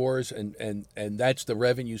with tours, and that's the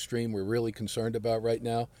revenue stream we're really concerned about right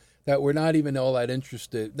now, that we're not even all that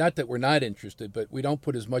interested. Not that we're not interested, but we don't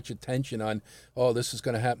put as much attention on, this is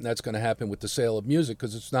going to happen, that's going to happen with the sale of music,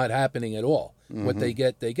 because it's not happening at all. Mm-hmm. What they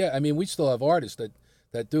get. I mean, we still have artists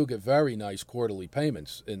that do get very nice quarterly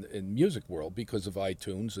payments in music world because of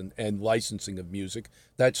iTunes and licensing of music.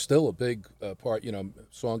 That's still a big part.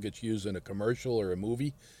 Song gets used in a commercial or a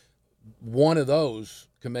movie. One of those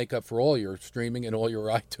can make up for all your streaming and all your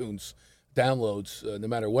iTunes downloads, no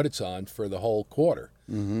matter what it's on, for the whole quarter.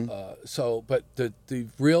 Mm-hmm. But the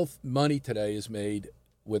real money today is made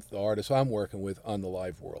with the artists I'm working with on the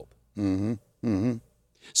live world. Mm-hmm. Mm-hmm.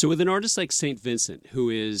 So with an artist like St. Vincent, who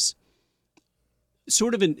is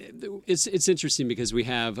sort of it's interesting, because we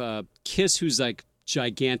have Kiss, who's like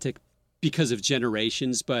gigantic because of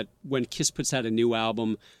generations, but when Kiss puts out a new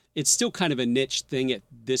album, it's still kind of a niche thing at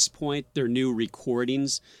this point. They're new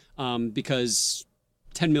recordings, because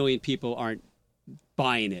 10 million people aren't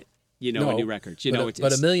buying it, a new record. But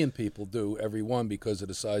 1 million people do every one, because of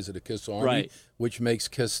the size of the Kiss Army, right, which makes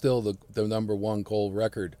Kiss still the number one gold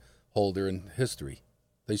record holder in history.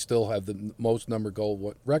 They still have the most number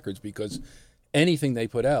gold records, because anything they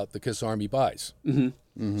put out, the Kiss Army buys. Mm-hmm.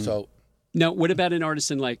 Mm-hmm. So now, what about an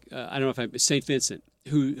artist like I don't know if St. Vincent,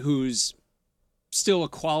 who's still a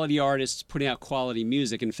quality artist putting out quality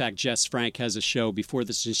music? In fact, Jess Frank has a show before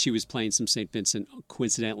this, and she was playing some St. Vincent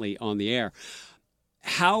coincidentally on the air.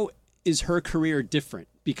 How is her career different?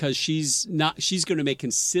 Because she's going to make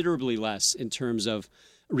considerably less in terms of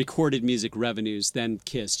recorded music revenues than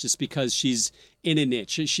Kiss, just because she's in a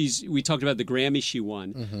niche. We talked about the Grammy she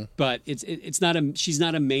won, mm-hmm, but she's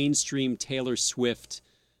not a mainstream Taylor Swift,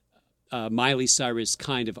 Miley Cyrus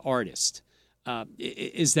kind of artist.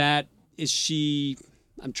 Is that is she?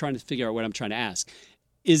 I'm trying to figure out what I'm trying to ask.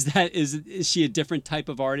 Is she a different type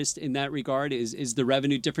of artist in that regard? Is the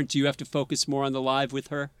revenue different? Do you have to focus more on the live with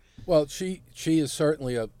her? Well, she is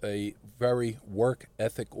certainly a very work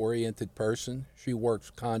ethic oriented person. She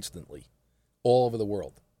works constantly, all over the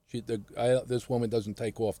world. This woman doesn't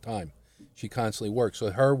take off time. She constantly works.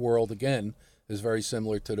 So her world again is very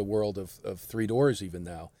similar to the world of Three Doors even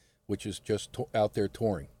now, which is just out there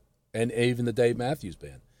touring, and even the Dave Matthews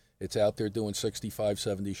Band. It's out there doing 65,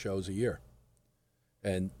 70 shows a year.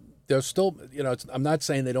 And they're still, I'm not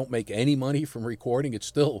saying they don't make any money from recording. It's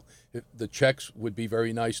still, the checks would be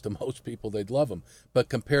very nice to most people. They'd love them. But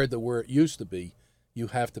compared to where it used to be, you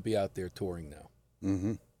have to be out there touring now.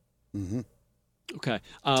 Mm-hmm. Mm-hmm. Okay.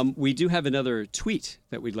 We do have another tweet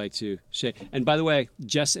that we'd like to share. And by the way,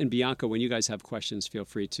 Jess and Bianca, when you guys have questions, feel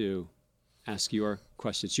free to ask your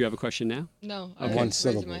questions. Do you have a question now? No. Okay. One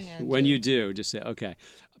syllable. My hand When too. you do, just say, okay.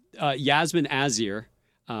 Yasmin Azir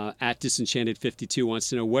at Disenchanted52 wants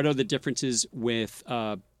to know, what are the differences with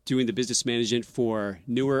doing the business management for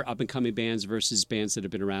newer up-and-coming bands versus bands that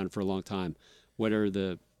have been around for a long time? What are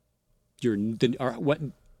what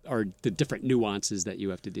are the different nuances that you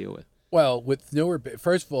have to deal with? Well, with newer,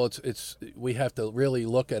 first of all, it's we have to really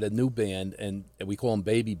look at a new band, and we call them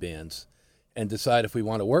baby bands, and decide if we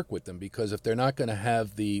want to work with them. Because if they're not going to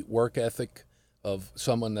have the work ethic of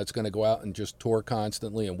someone that's going to go out and just tour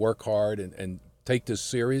constantly and work hard and take this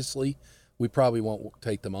seriously, we probably won't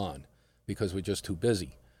take them on because we're just too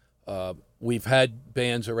busy. We've had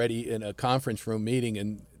bands already in a conference room meeting,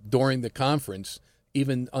 and during the conference,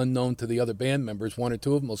 even unknown to the other band members, one or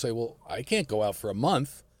two of them will say, well, I can't go out for a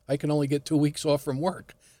month. I can only get 2 weeks off from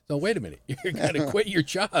work. So wait a minute, you're going to quit your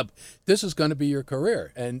job. This is going to be your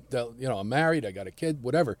career. And, I'm married, I got a kid,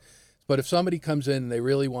 whatever. But if somebody comes in and they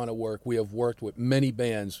really want to work, we have worked with many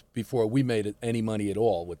bands before we made any money at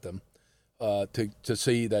all with them to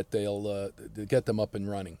see that they'll to get them up and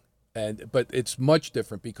running. But it's much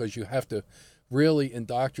different because you have to really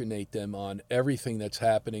indoctrinate them on everything that's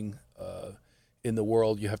happening in the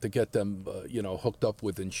world. You have to get them, hooked up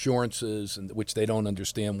with insurances, which they don't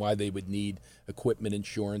understand why they would need equipment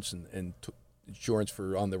insurance and insurance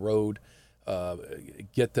for on the road.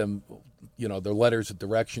 Get them, their letters of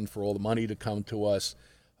direction for all the money to come to us,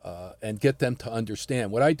 and get them to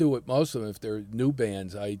understand. What I do with most of them, if they're new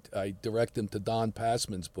bands, I direct them to Don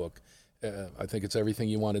Passman's book. I think it's Everything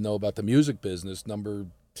You Want to Know About the Music Business, number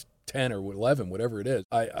 10 or 11, whatever it is.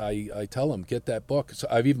 I tell them, get that book. So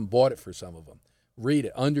I've even bought it for some of them. Read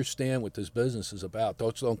it. Understand what this business is about.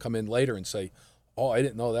 Don't come in later and say, oh, I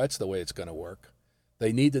didn't know that's the way it's going to work.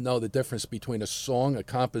 They need to know the difference between a song, a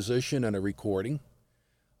composition, and a recording.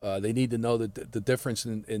 They need to know the difference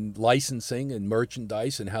in licensing and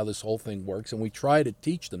merchandise and how this whole thing works. And we try to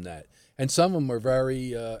teach them that. And some of them are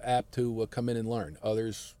very apt to come in and learn.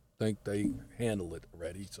 Others think they handle it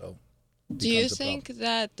already. So, do you think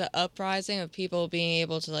that the uprising of people being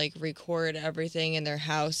able to record everything in their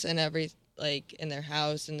house and in their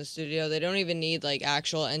house in the studio, they don't even need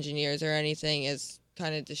actual engineers or anything, is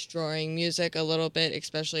kind of destroying music a little bit,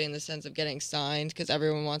 especially in the sense of getting signed, because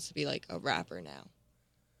everyone wants to be a rapper now?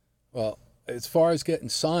 Well, as far as getting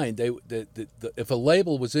signed, if a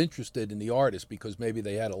label was interested in the artist because maybe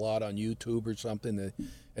they had a lot on YouTube or something,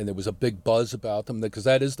 and there was a big buzz about them, because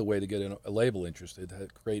that is the way to get a label interested,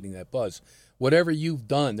 creating that buzz. Whatever you've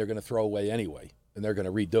done, they're going to throw away anyway, and they're going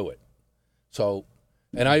to redo it. So,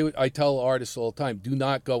 and I tell artists all the time, do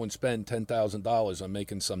not go and spend $10,000 on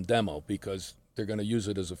making some demo, because they're going to use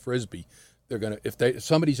it as a frisbee. They're going to, if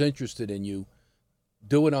somebody's interested in you,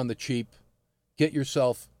 do it on the cheap. Get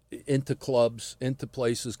yourself into clubs, into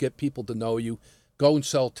places, get people to know you. Go and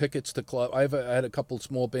sell tickets to clubs. I had a couple of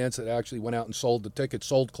small bands that actually went out and sold the tickets,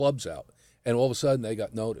 sold clubs out, and all of a sudden they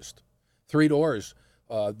got noticed. Three Doors,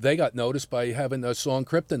 they got noticed by having a song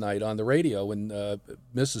Kryptonite on the radio in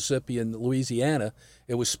Mississippi and Louisiana.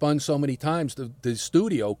 It was spun so many times, the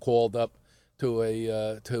studio called up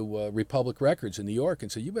to Republic Records in New York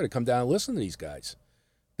and said, you better come down and listen to these guys.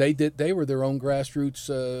 They were their own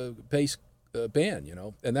grassroots based band,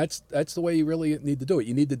 and that's the way you really need to do it.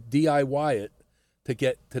 You need to DIY it to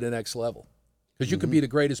get to the next level, because you could be the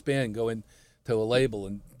greatest band, go into a label,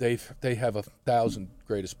 and they have 1,000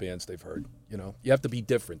 greatest bands they've heard. You have to be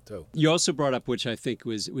different too. You also brought up, which I think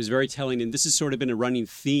was very telling, and this has sort of been a running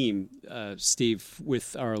theme, Steve,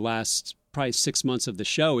 with our last probably 6 months of the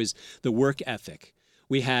show, is the work ethic.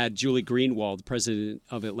 We had Julie Greenwald, president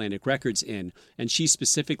of Atlantic Records, in, and she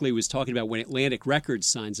specifically was talking about when Atlantic Records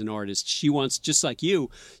signs an artist, she wants, just like you,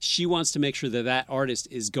 she wants to make sure that artist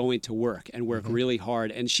is going to work and work really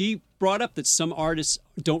hard. And she brought up that some artists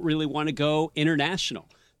don't really want to go international.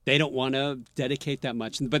 they don't want to dedicate that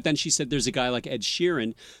much. But then she said there's a guy like Ed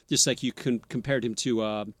Sheeran, just like you compared him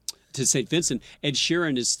to St. Vincent. Ed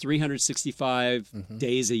Sheeran is 365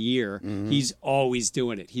 days a year. He's always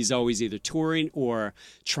doing it. He's always either touring or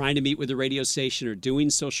trying to meet with a radio station or doing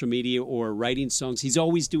social media or writing songs. He's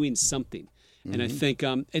always doing something. And I think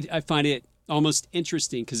I find it almost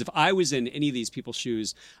interesting because if I was in any of these people's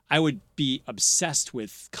shoes, I would be obsessed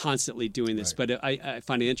with constantly doing this. Right. But I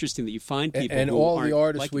find it interesting that you find people and who all aren't the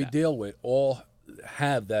artists like we that. deal with all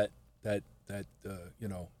have that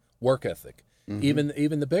work ethic.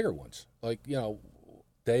 Even the bigger ones, like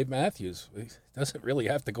Dave Matthews, he doesn't really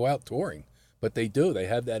have to go out touring, but they do. They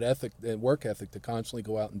have that ethic and work ethic to constantly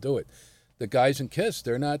go out and do it. The guys in Kiss,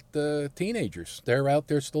 they're not teenagers. They're out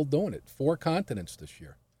there still doing it. 4 continents this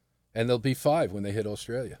year, and there'll be 5 when they hit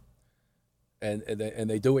Australia, and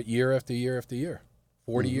they do it year after year after year,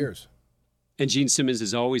 40 years. And Gene Simmons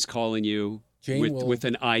is always calling you with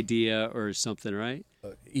an idea or something, right?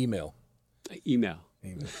 Email.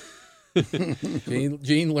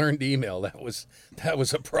 Gene learned email. That was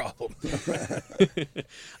a problem.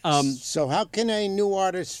 So how can a new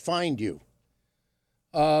artist find you?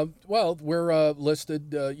 Well, we're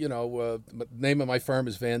listed. The name of my firm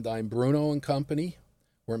is Van Dyne Bruno and Company.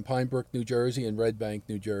 We're in Pine Brook, New Jersey, and Red Bank,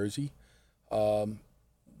 New Jersey. We're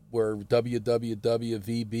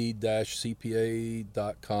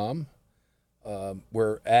www.vb-cpa.com.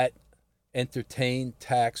 We're at Entertain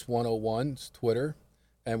Tax 101, Twitter.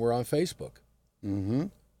 And we're on Facebook. Mm-hmm.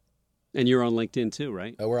 And you're on LinkedIn too,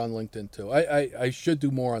 right? We're on LinkedIn too. I should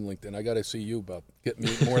do more on LinkedIn. I got to see you about getting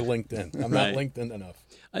me more LinkedIn. I'm not LinkedIn enough.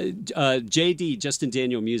 JD, Justin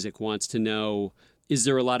Daniel Music, wants to know, is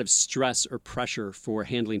there a lot of stress or pressure for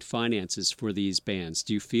handling finances for these bands?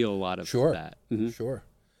 Do you feel a lot of that? Mm-hmm. Sure.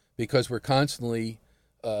 Because we're constantly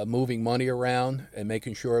moving money around and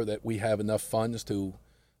making sure that we have enough funds to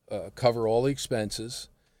cover all the expenses.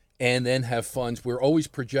 And then have funds. We're always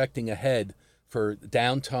projecting ahead for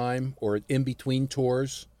downtime or in between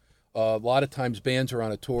tours. A lot of times bands are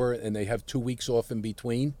on a tour and they have 2 weeks off in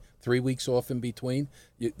between, 3 weeks off in between.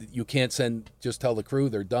 You can't just tell the crew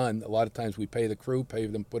they're done. A lot of times we pay the crew, pay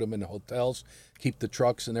them, put them in the hotels, keep the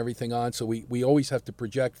trucks and everything on. So we always have to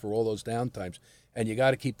project for all those downtimes. And you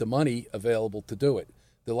got to keep the money available to do it.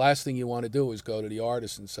 The last thing you want to do is go to the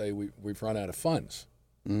artist and say, we've run out of funds.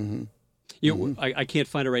 Mm-hmm. I can't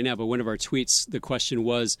find it right now, but one of our tweets, the question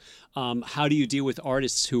was, how do you deal with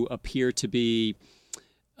artists who appear to be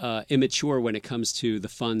immature when it comes to the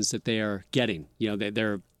funds that they are getting?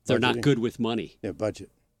 They're not good with money. Their budget.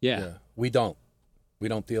 Yeah. We don't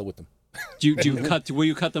deal with them. Will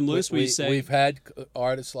you cut them loose? We've had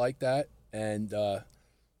artists like that, and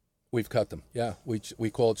we've cut them. Yeah, we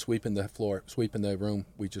call it sweeping the floor, sweeping the room.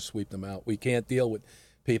 We just sweep them out. We can't deal with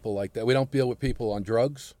people like that. We don't deal with people on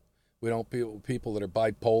drugs. We don't deal with people that are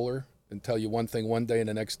bipolar and tell you one thing one day and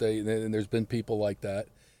the next day, and there's been people like that.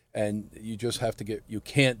 And you just have to you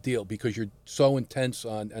can't deal because you're so intense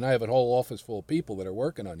on, and I have a whole office full of people that are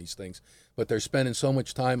working on these things, but they're spending so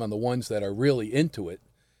much time on the ones that are really into it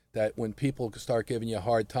that when people start giving you a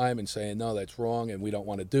hard time and saying, no, that's wrong and we don't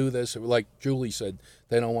want to do this, or like Julie said,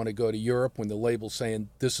 they don't want to go to Europe when the label's saying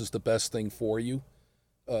this is the best thing for you,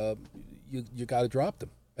 you got to drop them.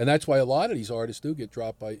 And that's why a lot of these artists do get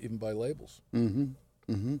dropped even by labels.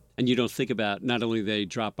 Mm-hmm. Mm-hmm. And you don't think about not only they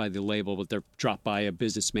drop by the label, but they're dropped by a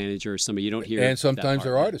business manager or somebody. You don't hear. And sometimes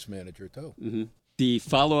their artist manager too. Mm-hmm. The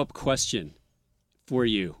follow-up question for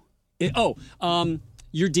you.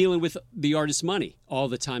 You're dealing with the artist's money all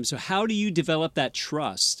the time. So how do you develop that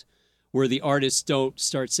trust where the artists don't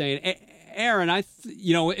start saying, Aaron,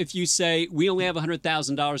 if you say we only have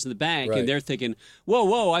 $100,000 in the bank, right, and they're thinking,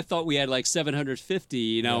 whoa, I thought we had like 750,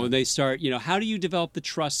 yeah, and they start, how do you develop the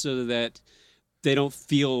trust so that they don't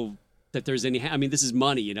feel that there's any, this is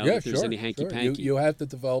money, that there's any hanky-panky. You have to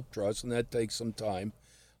develop trust, and that takes some time.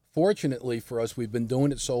 Fortunately for us, we've been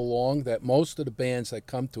doing it so long that most of the bands that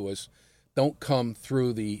come to us don't come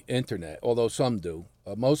through the internet, although some do.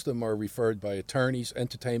 Most of them are referred by attorneys,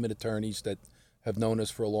 entertainment attorneys that have known us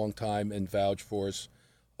for a long time and vouch for us,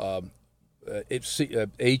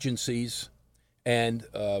 agencies, and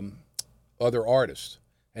other artists.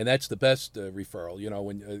 And that's the best referral.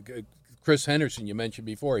 When Chris Henderson, you mentioned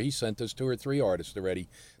before, he sent us 2 or 3 artists already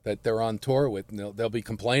that they're on tour with, and they'll be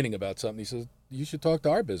complaining about something. He says, you should talk to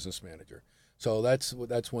our business manager. So that's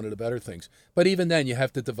one of the better things. But even then, you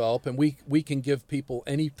have to develop, and we can give people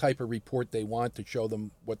any type of report they want to show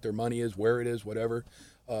them what their money is, where it is, whatever.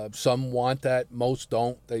 Some want that, most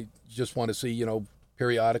don't. They just want to see,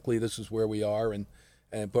 periodically this is where we are,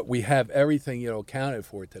 but we have everything, accounted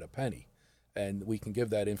for to the penny, and we can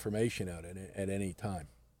give that information out at any time.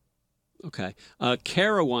 Okay.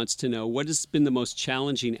 Kara wants to know, what has been the most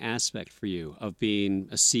challenging aspect for you of being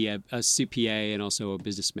a CPA and also a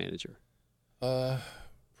business manager?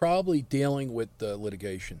 Probably dealing with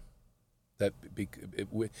litigation,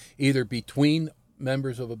 either between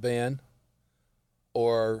members of a band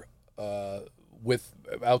or with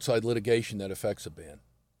outside litigation that affects a band,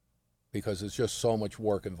 because there's just so much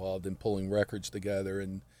work involved in pulling records together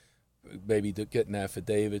and maybe getting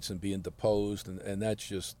affidavits and being deposed, and that's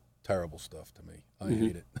just terrible stuff to me. I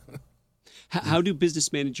hate it. How do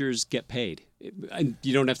business managers get paid? And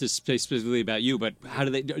you don't have to say specifically about you, but how do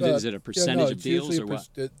they? Is it a percentage of deals or what?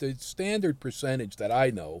 The standard percentage that I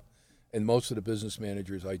know, and most of the business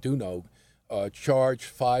managers I do know,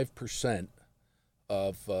 charge 5%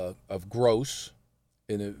 of gross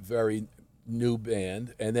in a very new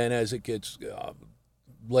band, and then as it gets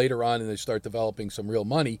later on and they start developing some real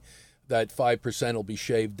money, that 5% will be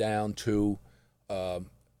shaved down to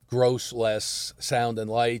gross less sound and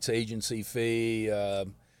lights, agency fee,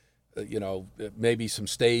 maybe some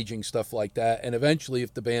staging, stuff like that. And eventually,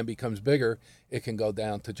 if the band becomes bigger, it can go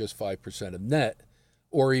down to just 5% of net,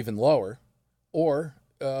 or even lower, or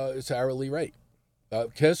it's hourly rate.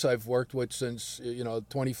 Kiss I've worked with since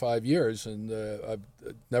 25 years, and I've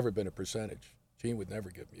never been a percentage. Gene would never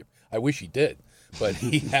give me. I wish he did, but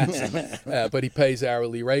he hasn't. But he pays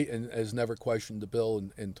hourly rate and has never questioned the bill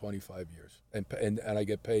in 25 years. And I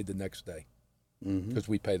get paid the next day because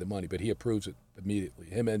we pay the money. But he approves it immediately.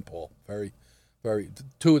 Him and Paul,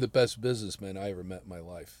 two of the best businessmen I ever met in my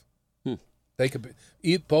life. They could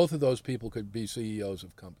be, both of those people could be CEOs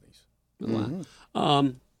of companies.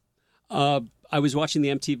 I was watching the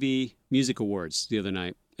MTV Music Awards the other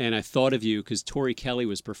night, and I thought of you because Tori Kelly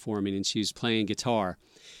was performing and she was playing guitar.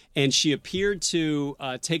 And she appeard to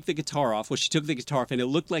take the guitar off. Well, she took the guitar off, and it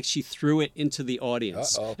looked like she threw it into the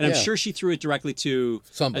audience. And I'm sure she threw it directly to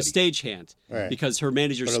somebody, a stagehand, because her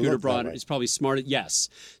manager, Scooter Braun, is probably smart. Yes.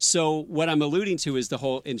 So what I'm alluding to is the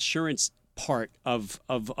whole insurance part of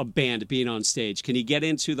a band being on stage. Can you get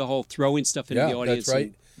into the whole throwing stuff into the audience? That's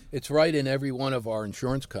right. It's right in every one of our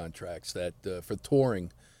insurance contracts that for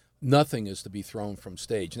touring, nothing is to be thrown from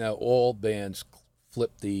stage. Now, all bands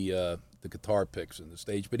flip the guitar picks in the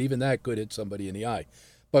stage, but even that could hit somebody in the eye.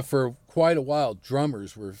 But for quite a while,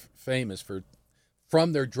 drummers were famous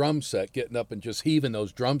from their drum set, getting up and just heaving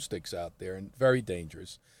those drumsticks out there, and very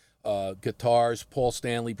dangerous. Guitars, Paul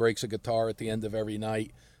Stanley breaks a guitar at the end of every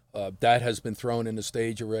night. That has been thrown in the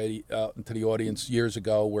stage already into the audience years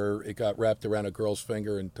ago, where it got wrapped around a girl's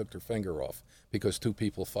finger and took her finger off because two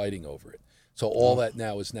people fighting over it. So all that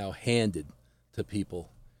now is handed to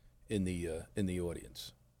people in the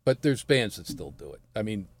audience. But there's bands that still do it. I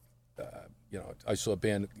mean, I saw a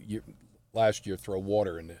band last year throw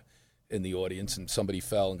water in the audience, and somebody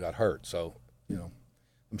fell and got hurt. So,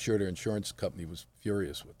 I'm sure their insurance company was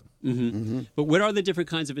furious with them. But what are the different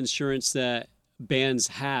kinds of insurance that bands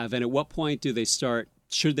have, and at what point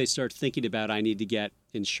should they start thinking about, I need to get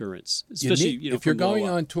insurance? Especially, if you're going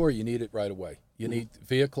on tour, you need it right away. You need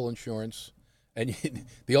vehicle insurance. And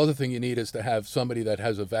the other thing you need is to have somebody that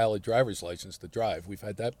has a valid driver's license to drive. We've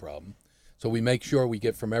had that problem. So we make sure we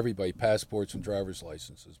get from everybody passports and driver's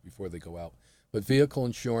licenses before they go out. But vehicle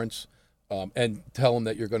insurance, and tell them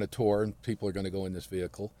that you're going to tour and people are going to go in this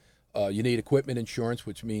vehicle. You need equipment insurance,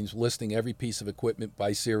 which means listing every piece of equipment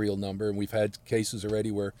by serial number. And we've had cases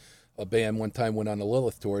already where a band one time went on a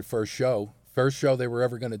Lilith tour. First show they were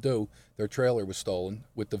ever going to do, their trailer was stolen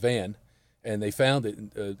with the van. And they found it.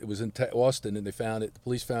 It was in Austin, and they found it. The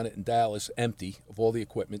police found it in Dallas, empty of all the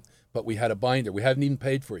equipment. But we had a binder. We haven't even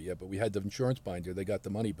paid for it yet, but we had the insurance binder. They got the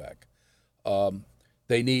money back.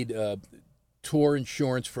 They need tour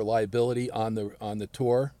insurance for liability on the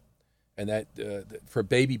tour, and that for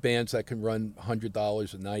baby bands that can run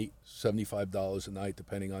 $100 a night, $75 a night,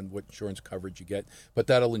 depending on what insurance coverage you get. But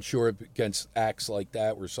that'll insure against acts like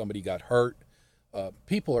that where somebody got hurt.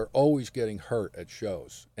 People are always getting hurt at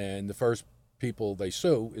shows, and the first people they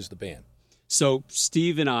sue is the band. So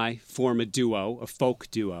Steve and I form a duo, a folk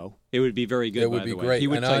duo. It would be very good. It would be great. He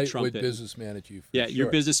would and play I trumpet. would business manage you. Yeah, sure. you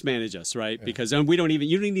business manage us, right? Yeah. Because we don't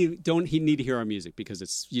need to hear our music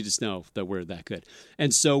because you just know that we're that good.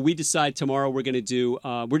 And so we decide tomorrow we're going to do.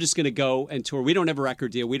 We're just going to go and tour. We don't have a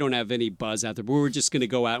record deal. We don't have any buzz out there. But we're just going to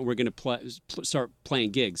go out and we're going to start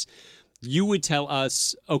playing gigs. You would tell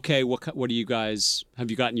us, okay, what do you guys,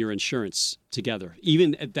 have you gotten your insurance together?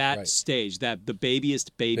 Even at that stage, that the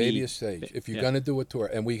babiest stage. If you're going to do a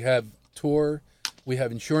tour, and we have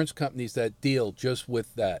insurance companies that deal just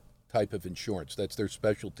with that type of insurance. That's their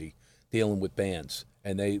specialty, dealing with bands,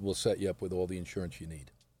 and they will set you up with all the insurance you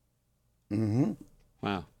need.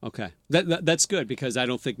 Wow. Okay. That's good because I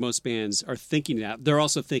don't think most bands are thinking that. They're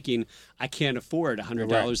also thinking, I can't afford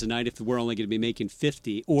 $100 a night if we're only going to be making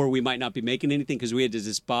 50, or we might not be making anything because we had to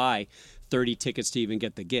just buy 30 tickets to even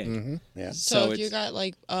get the gig. Mm-hmm. Yeah. So if you got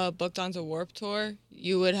like booked onto Warped Tour,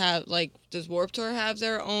 you would have like, does Warped Tour have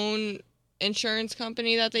their own insurance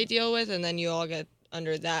company that they deal with, and then you all get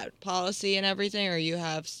under that policy and everything, or you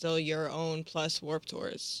have still your own plus Warped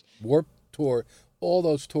Tours? Warped Tour, all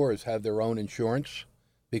those tours have their own insurance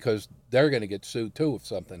because they're going to get sued too if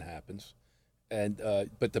something happens, and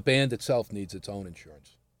but the band itself needs its own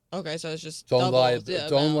insurance. Okay, so it's just Its own,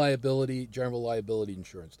 its own liability, general liability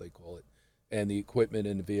insurance they call it, and the equipment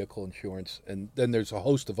and the vehicle insurance, and then there's a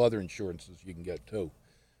host of other insurances you can get too,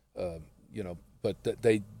 But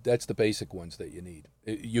that's the basic ones that you need.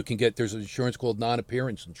 You can get, there's an insurance called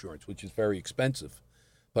non-appearance insurance, which is very expensive,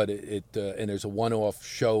 but and there's a one-off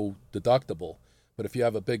show deductible. But if you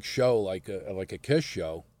have a big show like a Kiss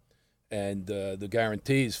show, and the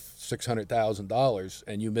guarantee is $600,000,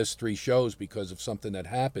 and you miss 3 shows because of something that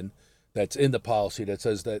happened, that's in the policy that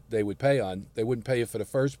says that they would pay on. They wouldn't pay you for the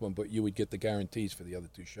first one, but you would get the guarantees for the other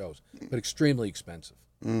 2 shows. But extremely expensive.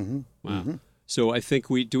 Mm-hmm. Wow. Mm-hmm. So I think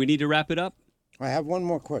do we need to wrap it up? I have one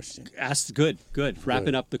more question. Good.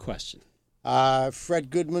 Wrapping up the question. Fred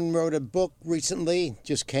Goodman wrote a book recently,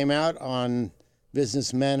 just came out, on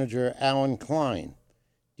business manager Alan Klein.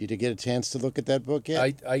 Did you get a chance to look at that book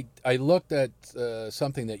yet? I looked at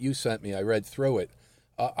something that you sent me. I read through it.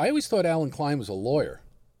 I always thought Alan Klein was a lawyer.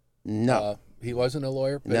 No. He wasn't a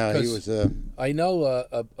lawyer? No, he was a... I know a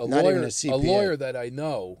not lawyer, even a CPA. a lawyer that I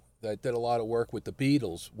know that did a lot of work with the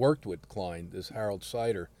Beatles, worked with Klein, this Harold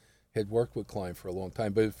Sider, had worked with Klein for a long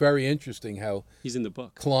time. But it's very interesting how he's in the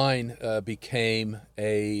book. Klein became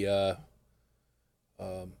a...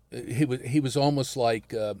 he was almost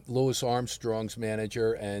like Louis Armstrong's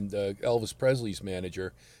manager and Elvis Presley's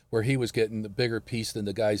manager, where he was getting the bigger piece than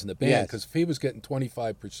the guys in the band. Because if he was getting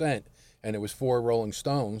 25% and it was 4 Rolling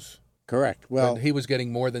Stones, correct. Well, he was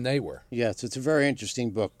getting more than they were. Yes, it's a very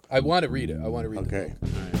interesting book. I want to read it. Okay.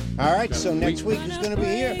 All right, so next week who's going to be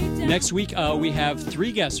here? Next week, we have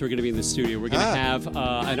 3 guests who are going to be in the studio. We're going to have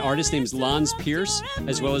an artist named Lons Pierce,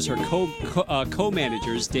 as well as her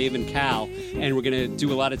co-managers, Dave and Cal. And we're going to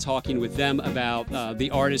do a lot of talking with them about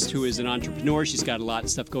the artist who is an entrepreneur. She's got a lot of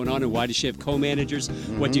stuff going on, and why does she have co-managers?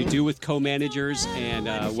 Mm-hmm. What do you do with co-managers? And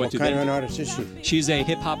what kind of an artist is she? She's a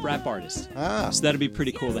hip-hop rap artist. So that'll be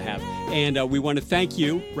pretty cool to have. And we want to thank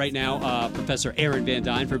you right now, Professor Aaron Van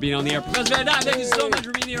Dyne, for being on the air. Professor Van Dyne, thank you so much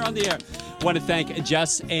for being here on the air. Want to thank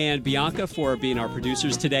Jess and Bianca for being our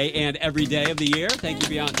producers today and every day of the year. Thank you,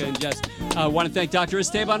 Bianca and Jess. Want to thank Dr.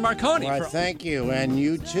 Esteban Marconi. Well, thank you, and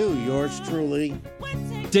you too. Yours truly,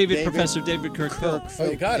 Professor David Kirkville. Oh,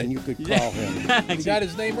 you got it. And you could call him. You got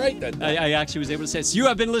his name right then. I actually was able to say it. So you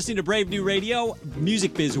have been listening to Brave New Radio,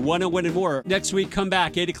 Music Biz 101 and more. Next week, come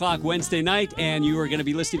back, 8 o'clock Wednesday night, and you are going to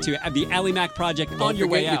be listening to the Ally Mac Project on your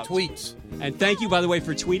way out. Don't forget your tweets. And thank you, by the way,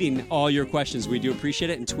 for tweeting all your questions. We do appreciate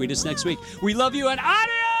it, and tweet us next week. We love you, and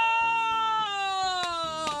adios!